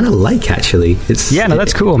kind of like, actually.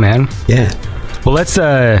 That's cool, man. Yeah. Well, let's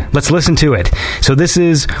listen to it. So this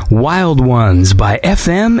is Wild Ones by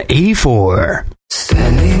FM 84.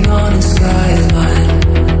 Standing on the skyline,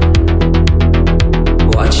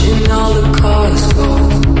 watching all the cars go,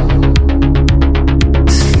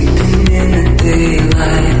 sleeping in the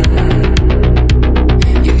daylight,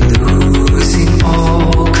 you're losing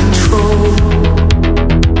all control.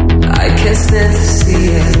 I can't stand to see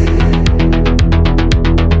it,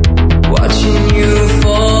 watching you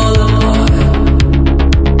fall apart.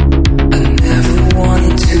 I never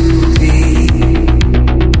wanted to be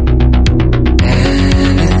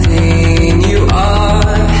anything you are.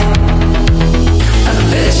 I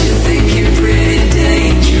bet you think you're pretty dang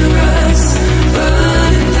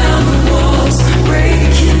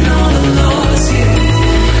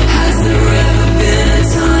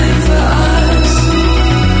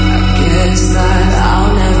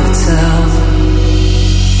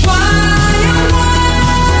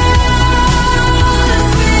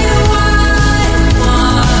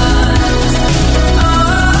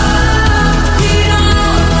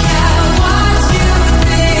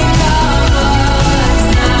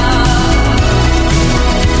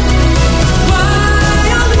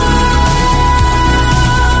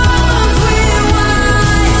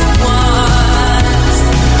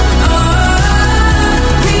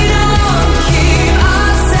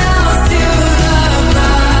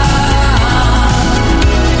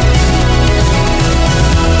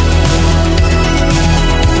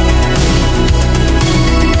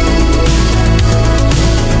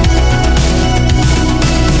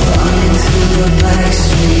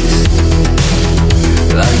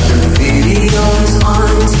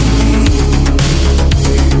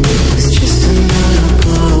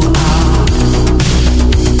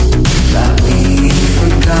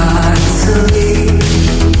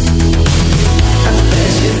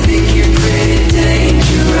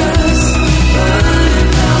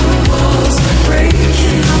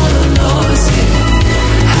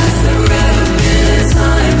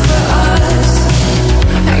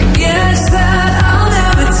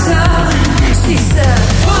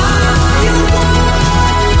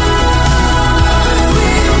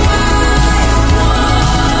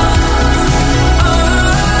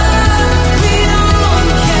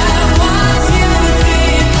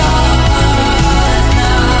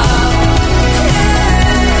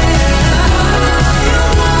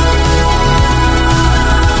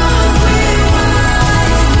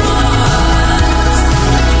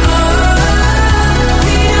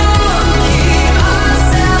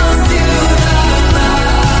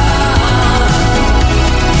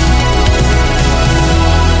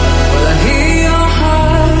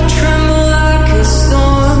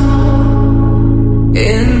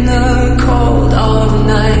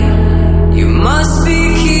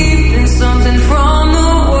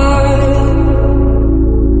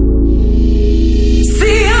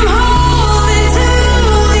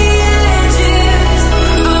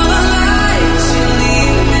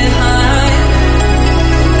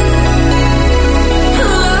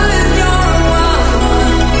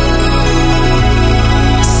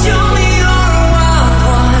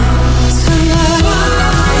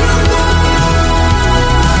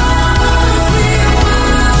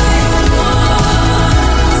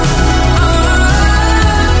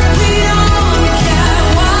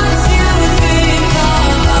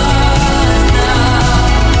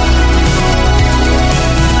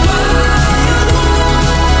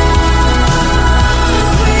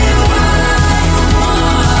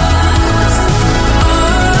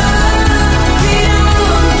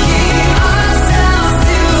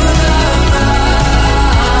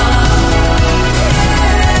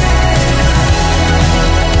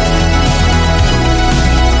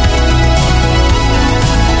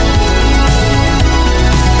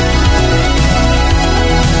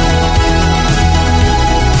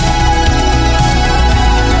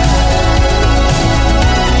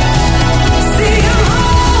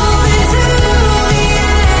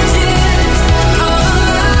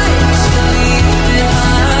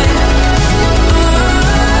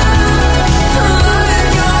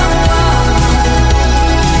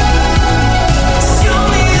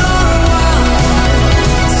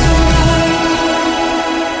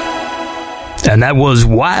And that was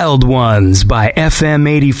Wild Ones by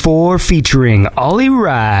FM84 featuring Ollie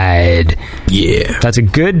Ride. Yeah. That's a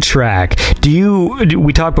good track.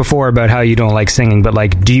 We talked before about how you don't like singing, but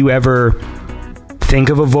like, do you ever think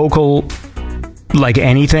of a vocal like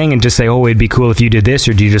anything and just say, oh, it'd be cool if you did this,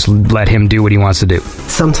 or do you just let him do what he wants to do?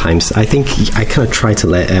 Sometimes. I think I kind of try to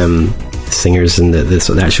let singers and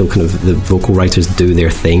the actual kind of the vocal writers do their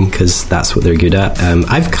thing, because that's what they're good at.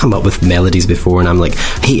 I've come up with melodies before and I'm like,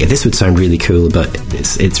 hey, this would sound really cool, but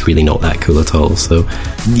it's really not that cool at all. So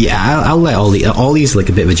yeah, I'll let Ollie. Ollie's like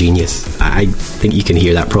a bit of a genius. I think you can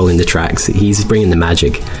hear that probably in the tracks. He's bringing the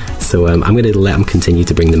magic. So I'm going to let him continue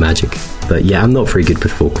to bring the magic. But yeah, I'm not very good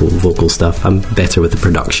with vocal stuff. I'm better with the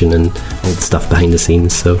production and all the stuff behind the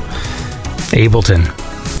scenes. So Ableton.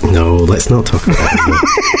 No, let's not talk about that.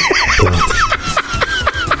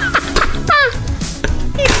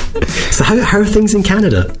 So how are things in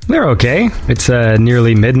Canada? They're okay. It's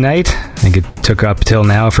nearly midnight. I think it took up till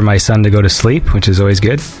now for my son to go to sleep, which is always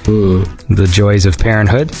good. The joys of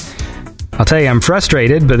parenthood. I'll tell you, I'm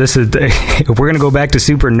frustrated, but this is if we're going to go back to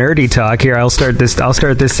super nerdy talk here, I'll start this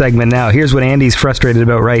segment now. Here's what Andy's frustrated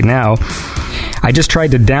about right now. I just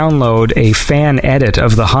tried to download a fan edit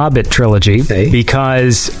of the Hobbit trilogy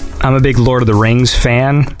because I'm a big Lord of the Rings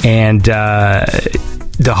fan, and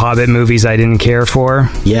the Hobbit movies I didn't care for.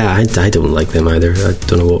 Yeah, I don't like them either. I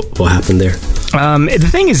don't know what happened there. The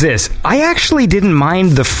thing is this, I actually didn't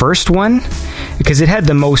mind the first one because it had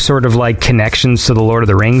the most sort of like connections to the Lord of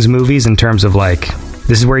the Rings movies in terms of like,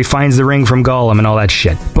 this is where he finds the ring from Gollum and all that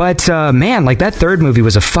shit. But man, like that third movie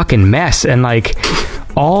was a fucking mess, and like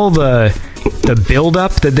all the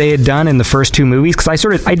build-up that they had done in the first two movies, because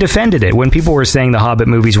I defended it when people were saying the Hobbit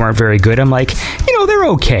movies weren't very good. I'm like, they're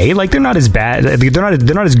okay. Like, they're not as bad.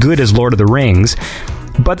 They're not as good as Lord of the Rings,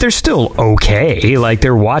 but they're still okay. Like,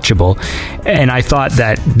 they're watchable. And I thought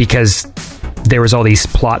that because there was all these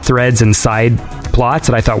plot threads and side plots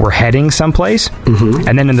that I thought were heading someplace. Mm-hmm.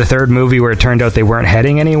 And then in the third movie where it turned out they weren't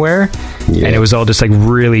heading anywhere, and it was all just like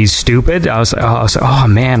really stupid, I was like, oh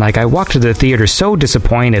man, like I walked to the theater so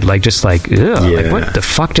disappointed, like just like, like what the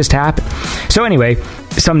fuck just happened? So anyway,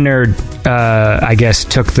 some nerd, I guess,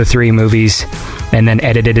 took the three movies and then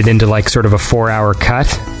edited it into like sort of a 4-hour cut.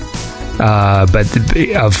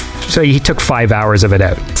 So he took 5 hours of it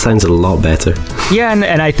out. Sounds a lot better. Yeah,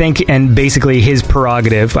 and I think, and basically his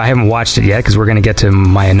prerogative, I haven't watched it yet because we're going to get to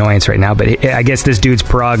my annoyance right now, but I guess this dude's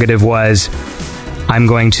prerogative was, I'm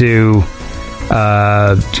going to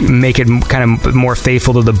make it kind of more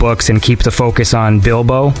faithful to the books and keep the focus on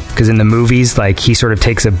Bilbo, because in the movies, like, he sort of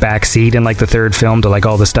takes a back seat in like the third film to like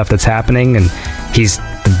all the stuff that's happening, and he's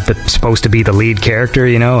supposed to be the lead character,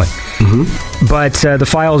 Mm-hmm. But the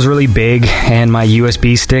file is really big, and my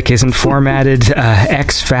USB stick isn't formatted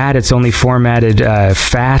exFAT. It's only formatted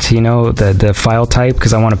FAT, the file type,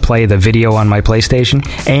 because I want to play the video on my PlayStation.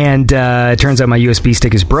 And it turns out my USB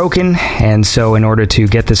stick is broken, and so in order to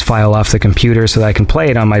get this file off the computer so that I can play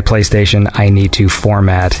it on my PlayStation, I need to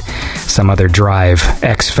format some other drive,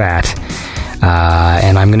 exFAT.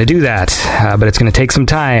 And I'm going to do that, but it's going to take some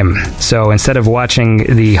time. So instead of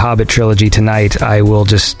watching the Hobbit trilogy tonight, I will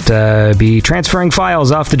just be transferring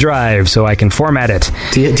files off the drive so I can format it.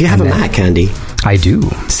 Do you have a Mac, Andy? I do.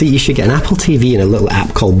 See, you should get an Apple TV and a little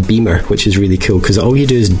app called Beamer, which is really cool, because all you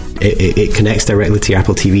do is it connects directly to your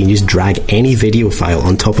Apple TV, and you just drag any video file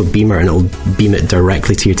on top of Beamer and it'll beam it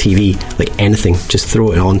directly to your TV, like anything. Just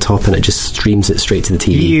throw it on top and it just streams it straight to the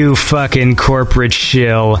TV. You fucking corporate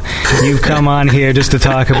shill. You've come on here just to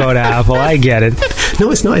talk about Apple. I get it. No,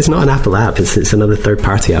 it's not. It's not an Apple app. It's another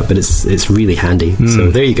third-party app, but it's really handy. So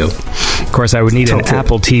there you go. Of course, I would need an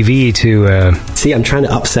Apple TV to... See, I'm trying to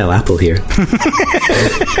upsell Apple here.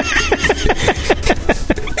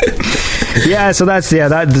 Yeah, so this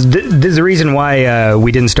is the reason why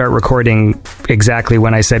we didn't start recording exactly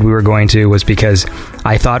when I said we were going to, was because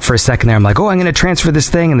I thought for a second there, I'm like, I'm going to transfer this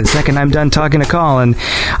thing, and the second I'm done talking to Colin,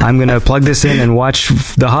 I'm going to plug this in and watch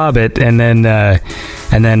The Hobbit, and then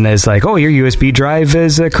it's like, your USB drive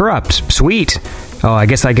is corrupt. Sweet. Oh, I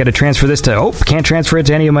guess I got to transfer this to... can't transfer it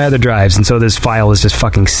to any of my other drives. And so this file is just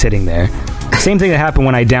fucking sitting there. Same thing that happened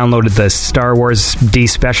when I downloaded the Star Wars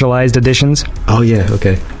despecialized editions. Oh, yeah,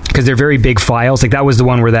 okay. Because they're very big files. Like, that was the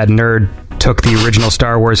one where that nerd took the original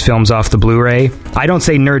Star Wars films off the Blu-ray. I don't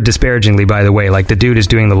say nerd disparagingly, by the way. Like, the dude is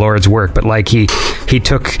doing the Lord's work. But, like, he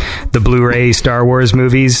took the Blu-ray Star Wars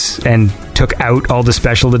movies and took out all the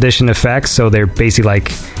special edition effects. So they're basically,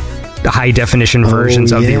 like... high definition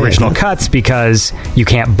versions of the yeah. original cuts because you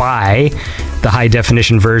can't buy the high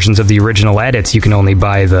definition versions of the original edits. You can only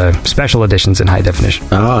buy the special editions in high definition.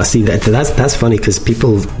 Oh, see, that's funny because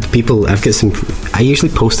people, I've got some. I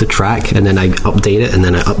usually post a track and then I update it and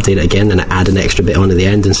then I update it again and I add an extra bit on at the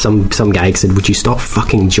end. And some guy said, "Would you stop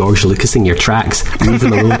fucking George Lucasing your tracks? Leave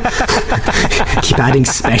them alone. Keep adding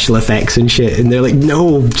special effects and shit." And they're like,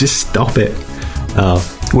 "No, just stop it."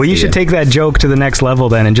 Oh. Well, you should take that joke to the next level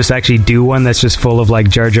then and just actually do one that's just full of like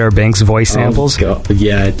Jar Jar Binks voice samples. Oh, God.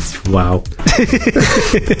 Yeah, wow.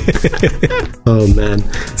 Oh, man.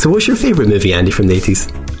 So what's your favourite movie, Andy, from the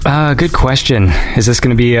 80s? Good question. Is this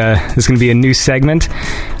going to be a new segment?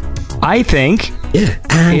 I think... Yeah,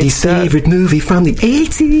 Andy's favourite movie from the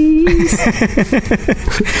 80s.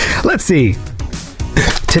 Let's see.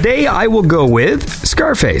 Today I will go with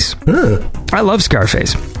Scarface. Huh. I love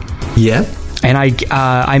Scarface. Yeah. And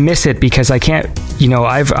I miss it because I can't,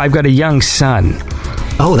 I've got a young son.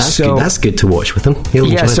 Oh, that's good. That's good to watch with him. He'll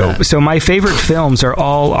enjoy that. So my favorite films are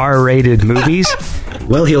all R-rated movies.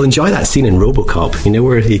 Well, he'll enjoy that scene in RoboCop. You know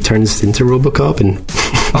where he turns into RoboCop and...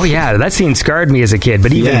 Oh yeah, that scene scarred me as a kid,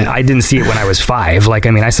 but even I didn't see it when I was 5. Like,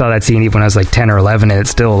 I mean, I saw that scene even when I was like 10 or 11 and it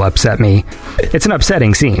still upset me. It's an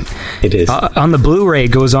upsetting scene. It is. On the Blu-ray,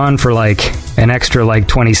 it goes on for like an extra like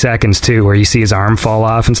 20 seconds too, where you see his arm fall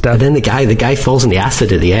off and stuff. And then the guy falls in the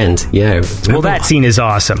acid at the end. Yeah. Well, that scene is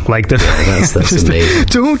awesome. Like that's amazing.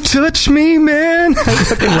 Don't touch me, man.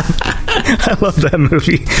 I love that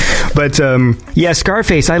movie. But yeah,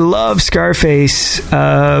 Scarface. I love Scarface.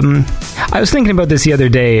 I was thinking about this the other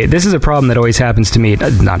day. This is a problem that always happens to me.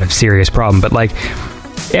 Not a serious problem, but like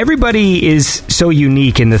everybody is so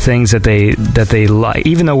unique in the things that they like.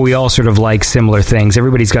 Even though we all sort of like similar things,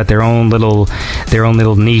 everybody's got their own little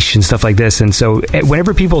niche and stuff like this. And so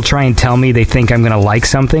whenever people try and tell me they think I'm going to like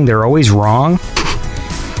something, they're always wrong.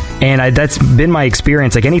 And that's been my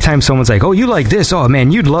experience. Like anytime someone's like, "Oh, you like this? Oh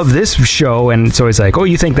man, you'd love this show," and so it's like, "Oh,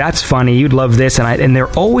 you think that's funny? You'd love this," and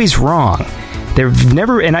they're always wrong. They've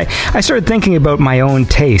never, and I started thinking about my own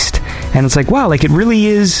taste, and it's like, wow, like it really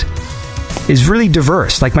is really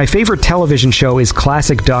diverse. Like my favorite television show is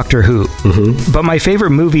classic Doctor Who, but my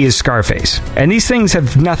favorite movie is Scarface, and these things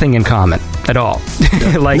have nothing in common at all.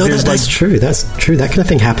 Like, no, that's true. That's true. That kind of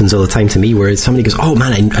thing happens all the time to me, where somebody goes, "Oh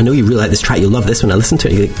man, I know you really like this track. You love this one." I listen to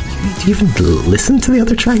it. And you're like, "Do you even listen to the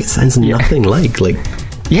other track? It sounds nothing like."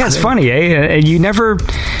 Yeah, it's funny, eh? You never...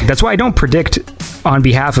 That's why I don't predict on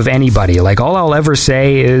behalf of anybody. Like, all I'll ever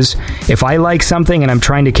say is, if I like something and I'm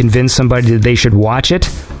trying to convince somebody that they should watch it,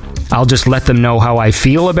 I'll just let them know how I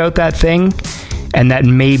feel about that thing, and that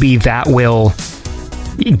maybe that will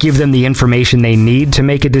give them the information they need to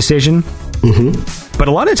make a decision. Mm-hmm. But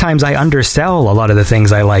a lot of times I undersell a lot of the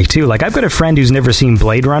things I like, too. Like, I've got a friend who's never seen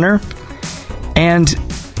Blade Runner, and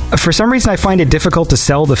for some reason I find it difficult to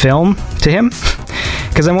sell the film to him.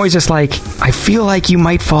 Because I'm always just like, I feel like you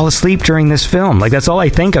might fall asleep during this film. Like, that's all I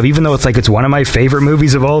think of, even though it's like it's one of my favorite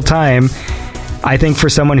movies of all time. I think for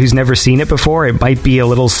someone who's never seen it before, it might be a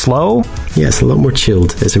little slow. Yeah, it's a lot more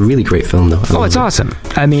chilled. It's a really great film, though. Oh, it's awesome.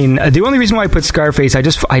 I mean, the only reason why I put Scarface, I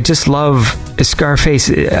just love Scarface.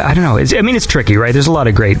 I don't know. It's tricky, right? There's a lot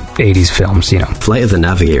of great 80s films, Flight of the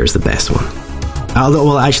Navigator is the best one. Although,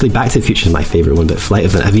 well, actually, Back to the Future is my favourite one, but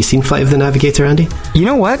have you seen Flight of the Navigator, Andy? You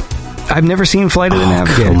know what? I've never seen Flight of the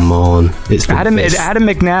Navigator. Come on. It's Adam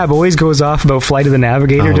McNabb always goes off about Flight of the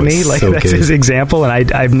Navigator to me. Like, so that's good. His example,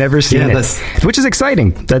 and I've never seen it, which is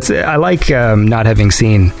exciting. I like not having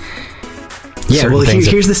seen. Yeah, well,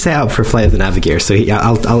 here's the setup for Flight of the Navigator. So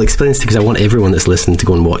I'll explain this because I want everyone that's listening to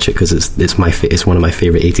go and watch it, because it's one of my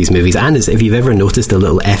favourite 80s movies. And if you've ever noticed the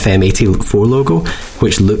little FM84 logo,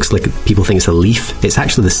 which looks like people think it's a leaf, it's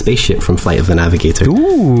actually the spaceship from Flight of the Navigator.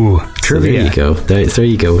 Ooh, trivia. So there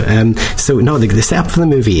you go. So no, the setup for the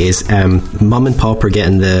movie is Mum and Pop are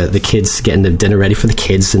getting the kids, getting the dinner ready for the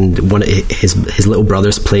kids, and one of his little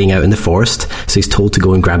brother's playing out in the forest. So he's told to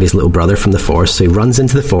go and grab his little brother from the forest. So he runs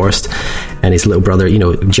into the forest, and his little brother,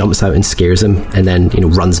 jumps out and scares him, and then,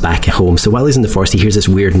 runs back at home. So while he's in the forest, he hears this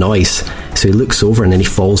weird noise. So he looks over, and then he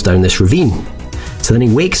falls down this ravine. So then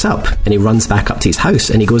he wakes up, and he runs back up to his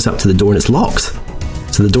house, and he goes up to the door, and it's locked.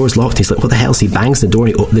 So the door's locked. He's like, "What the hell?" So he bangs the door,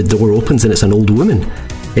 and the door opens, and it's an old woman.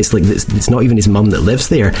 It's like it's not even his mum that lives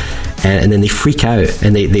there. And then they freak out,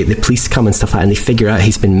 and the police come and stuff like that, and they figure out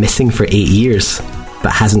he's been missing for 8 years,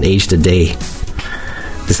 but hasn't aged a day.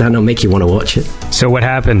 Does that not make you want to watch it? So what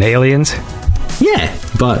happened? Aliens? Yeah,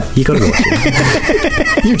 but you got to watch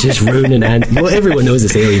it. You're just ruining well, everyone knows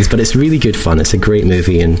it's aliens, but it's really good fun. It's a great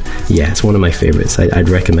movie, and yeah, it's one of my favourites. I'd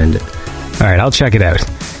recommend it. All right, I'll check it out.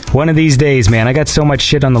 one of these days, man. I got so much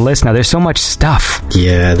shit on the list now. There's so much stuff.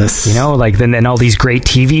 Yeah, that's... You know, like, then all these great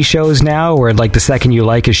TV shows now, where, like, the second you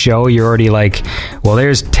like a show, you're already like, well,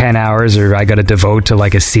 there's 10 hours, or I got to devote to,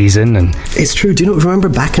 like, a season. And It's true. Do you remember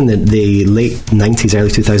back in the late 90s, early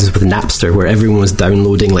 2000s with Napster, where everyone was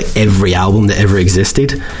downloading, like, every album that ever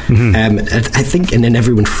existed? I think, and then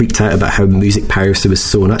everyone freaked out about how music piracy was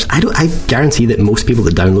so nuts. I guarantee that most people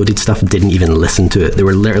that downloaded stuff didn't even listen to it. They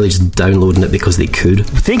were literally just downloading it because they could.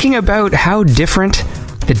 Thinking about how different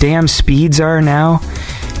the damn speeds are now,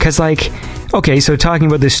 because, like, okay, so talking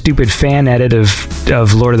about this stupid fan edit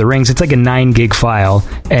of Lord of the Rings, it's like a 9 gig file,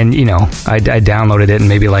 and, you know, I downloaded it in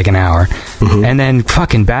maybe like an hour. And then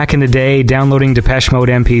fucking back in the day, downloading Depeche Mode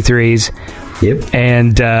MP3s. Yep.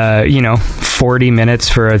 And, you know, 40 minutes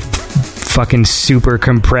for a fucking super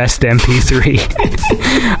compressed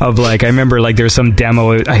MP3 of, like, I remember, like, there was some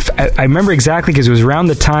demo. I remember exactly because it was around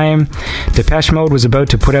the time Depeche Mode was about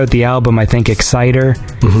to put out the album, I think, Exciter.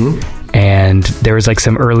 And there was, like,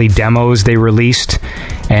 some early demos they released,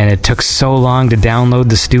 and it took so long to download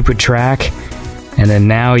the stupid track. And then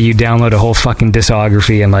now you download a whole fucking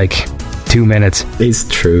discography in, like, 2 minutes. It's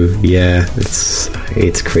true, yeah.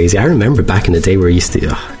 It's crazy. I remember back in the day where you used to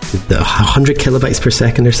 100 kilobytes per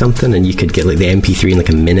second or something, and you could get, like, the MP3 in like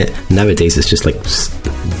a minute. Nowadays it's just like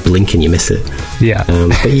blink and you miss it. Yeah.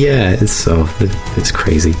 But yeah, it's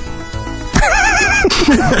crazy.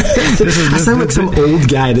 I sound like some old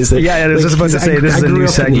guy. That's like, I was just about to say, this is a new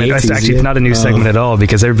segment. It's actually not a new segment at all,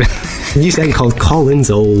 because there have been... a new segment called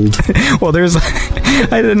Colin's Old. Well, there's... I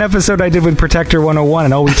had an episode I did with Protector 101,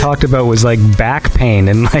 and all we talked about was, like, back pain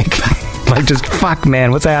and, like... Like, just, fuck,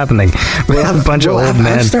 man, what's happening? We have a bunch of old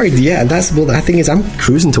men. I've started, yeah, the thing is, I'm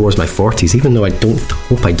cruising towards my 40s, even though I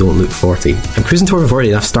hope I don't look 40. I'm cruising towards my 40,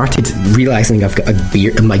 and I've started realising I've got a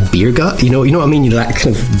beer in my beer gut. You know what I mean? You know, that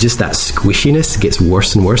kind of, just that squishiness gets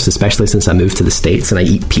worse and worse, especially since I moved to the States and I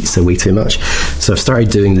eat pizza way too much. So I've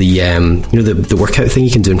started doing the, you know, the workout thing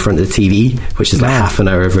you can do in front of the TV, which is like half an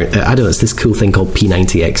hour every, I don't know, it's this cool thing called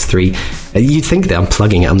P90X3. You'd think that I'm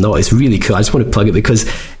plugging it. I'm not. It's really cool. I just want to plug it because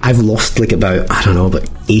I've lost, like, about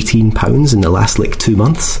 18 pounds in the last, like, 2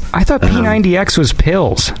 months. I thought P90X was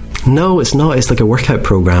pills. No, it's not. It's like a workout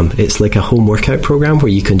program. It's like a home workout program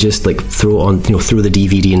where you can just, like, throw the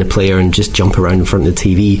DVD in the player and just jump around in front of the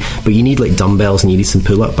TV. But you need, like, dumbbells and you need some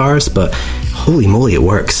pull-up bars. But holy moly, it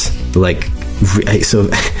works. Like, so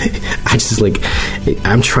I just, like,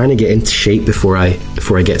 I'm trying to get into shape before I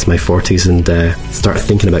get to my 40s and start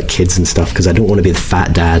thinking about kids and stuff, because I don't want to be the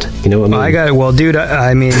fat dad. You know what I mean? Well, dude,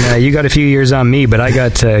 I mean, you got a few years on me, but I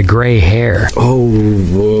got gray hair. Oh,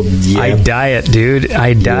 well, yeah. I dye it, dude.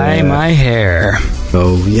 I dye my hair.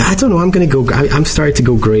 Oh, yeah. I don't know. I'm starting to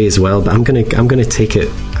go grey as well, but I'm gonna take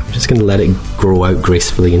it. I'm just gonna let it grow out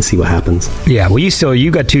gracefully and see what happens. Yeah. Well,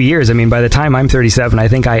 you got 2 years. I mean, by the time I'm 37, I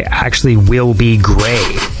think I actually will be grey.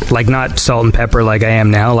 Like, not salt and pepper like I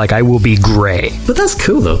am now. Like, I will be grey. But that's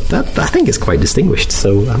cool, though. That I think it's quite distinguished.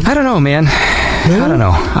 So I don't know, man. Yeah. I don't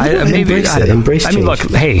know. Embrace I mean, change. look,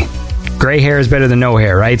 hey, gray hair is better than no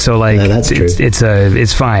hair, right? So, like, that's true.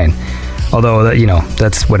 It's fine. Although, you know,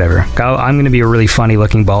 that's whatever. I'm going to be a really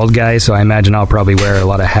funny-looking bald guy, so I imagine I'll probably wear a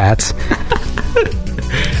lot of hats.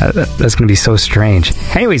 That's going to be so strange.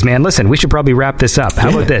 Anyways, man, listen, we should probably wrap this up. How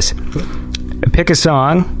about this? Pick a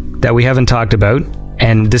song that we haven't talked about,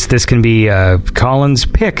 and this can be Colin's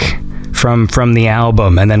pick from the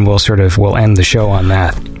album, and then we'll end the show on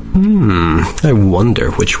that. I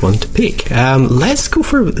wonder which one to pick. Let's go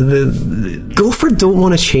for Don't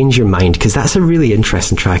Want to Change Your Mind, because that's a really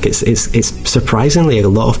interesting track. It's surprisingly a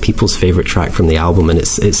lot of people's favourite track from the album, and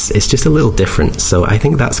it's just a little different, so I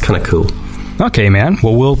think that's kind of cool. Okay, man.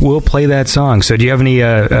 Well, we'll play that song. So do you have any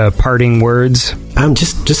parting words?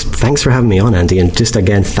 Just thanks for having me on, Andy, and just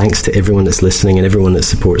again, thanks to everyone that's listening and everyone that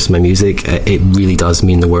supports my music. It really does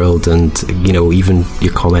mean the world, and, you know, even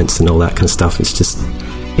your comments and all that kind of stuff. It's just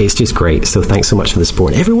great. So thanks so much for the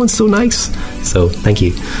support. Everyone's so nice. So thank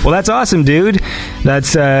you. Well, that's awesome, dude.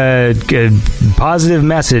 That's a good positive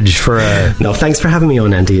message for No, thanks for having me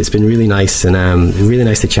on, Andy. It's been really nice, and really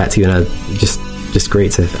nice to chat to you, and just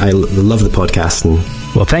great to... I love the podcast. And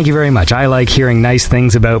well, thank you very much. I like hearing nice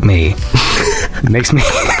things about me. It makes me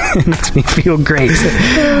feel great.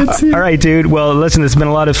 All right, dude. Well, listen, it's been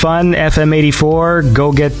a lot of fun. FM84,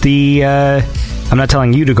 go get the... I'm not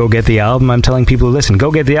telling you to go get the album. I'm telling people who listen,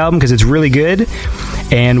 go get the album because it's really good.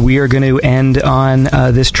 And we are going to end on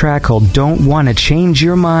this track called Don't Want to Change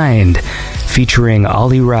Your Mind, featuring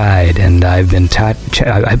Ollie Ride. And I've been tatting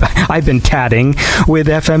with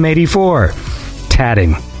FM84.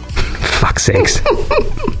 Tatting. Fuck's sakes.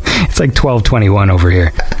 It's like 12:21 over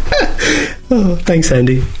here. Oh, thanks,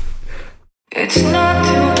 Andy. It's not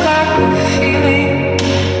too black of a feeling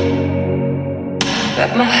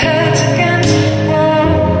that my head's against the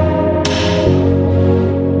wall.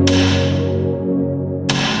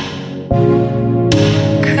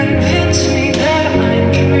 Convince me that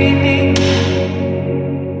I'm dreaming,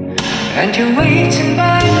 and you're waiting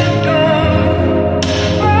by the door.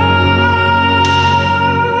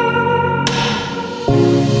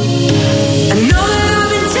 I know that I've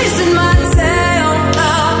been chasing my tail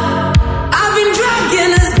now. I've been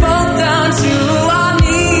dragging us both down to our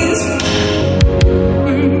knees.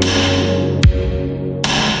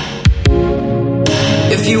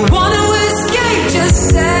 If you want to escape, just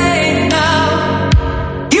say now.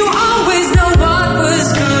 You always know what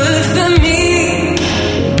was good for me.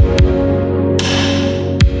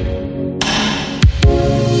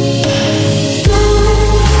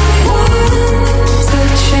 Don't want to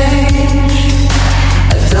change.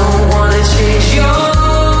 I don't want to change your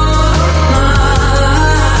mind.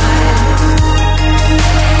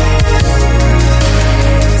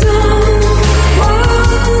 Don't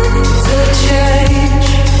want to change.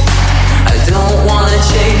 I don't want to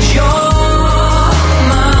change your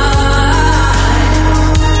mind.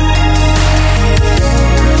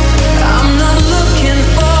 I'm not looking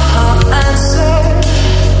for half answers,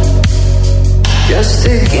 just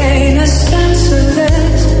to gain a sense of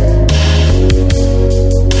this.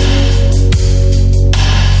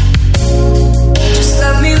 Just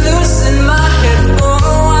let me loosen my head for a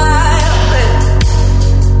while, and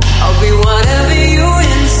I'll be whatever you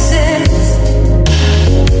insist.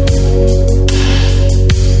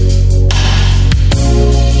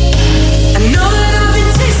 I know that I've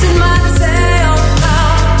been chasing my tail now.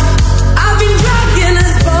 I've been dragging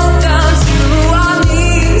us both down to our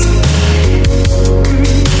knees.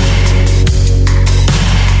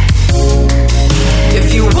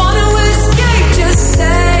 If you want to escape, just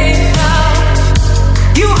say now.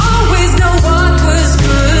 You always know what was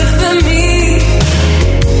good for me.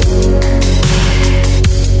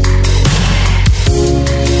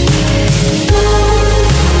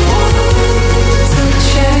 Don't want to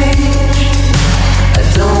change. I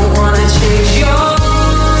don't want to change your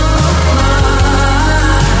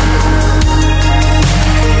mind.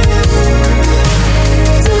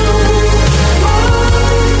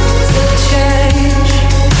 Don't want to change.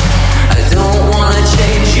 I don't want to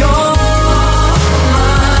change your mind.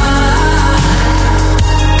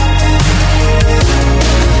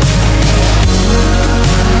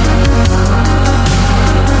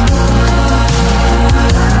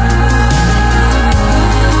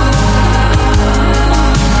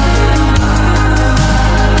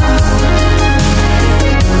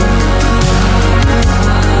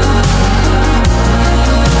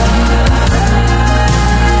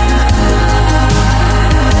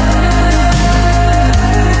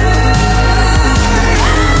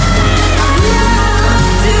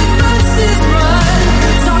 Defenses run,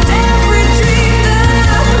 stopped every dream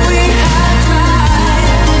that we had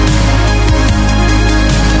tried.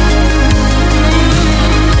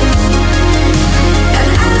 And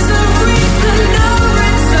as a reason no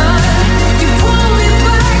return, you pull me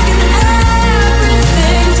back and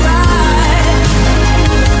everything's right. Don't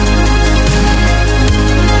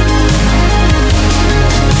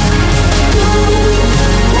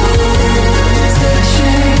want to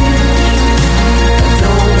change. I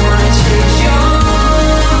don't want to change your mind.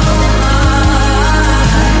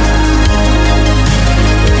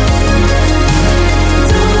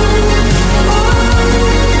 Don't want to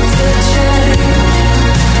change.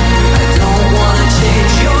 I don't want to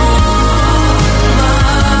change your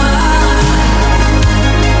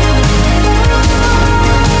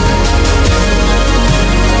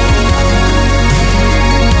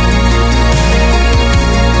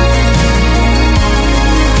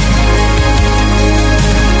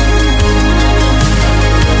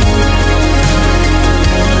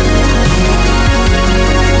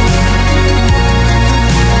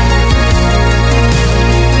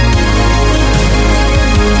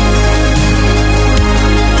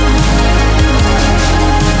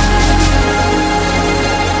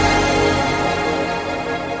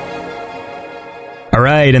All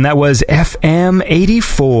right, and that was FM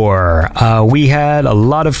 84. We had a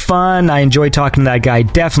lot of fun. I enjoyed talking to that guy.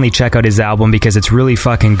 Definitely check out his album because it's really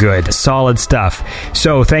fucking good. Solid stuff.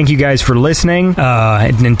 So thank you guys for listening,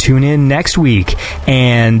 and tune in next week.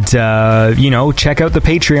 And, check out the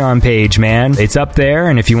Patreon page, man. It's up there,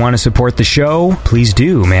 and if you want to support the show, please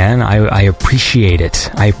do, man. I appreciate it.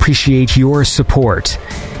 I appreciate your support.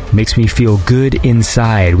 Makes me feel good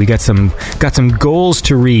inside. We got some goals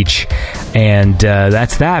to reach, and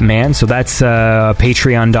that's that, man. So that's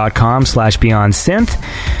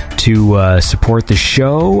patreon.com/BeyondSynth to support the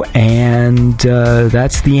show, and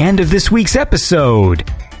that's the end of this week's episode.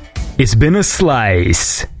 It's been a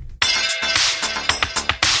slice.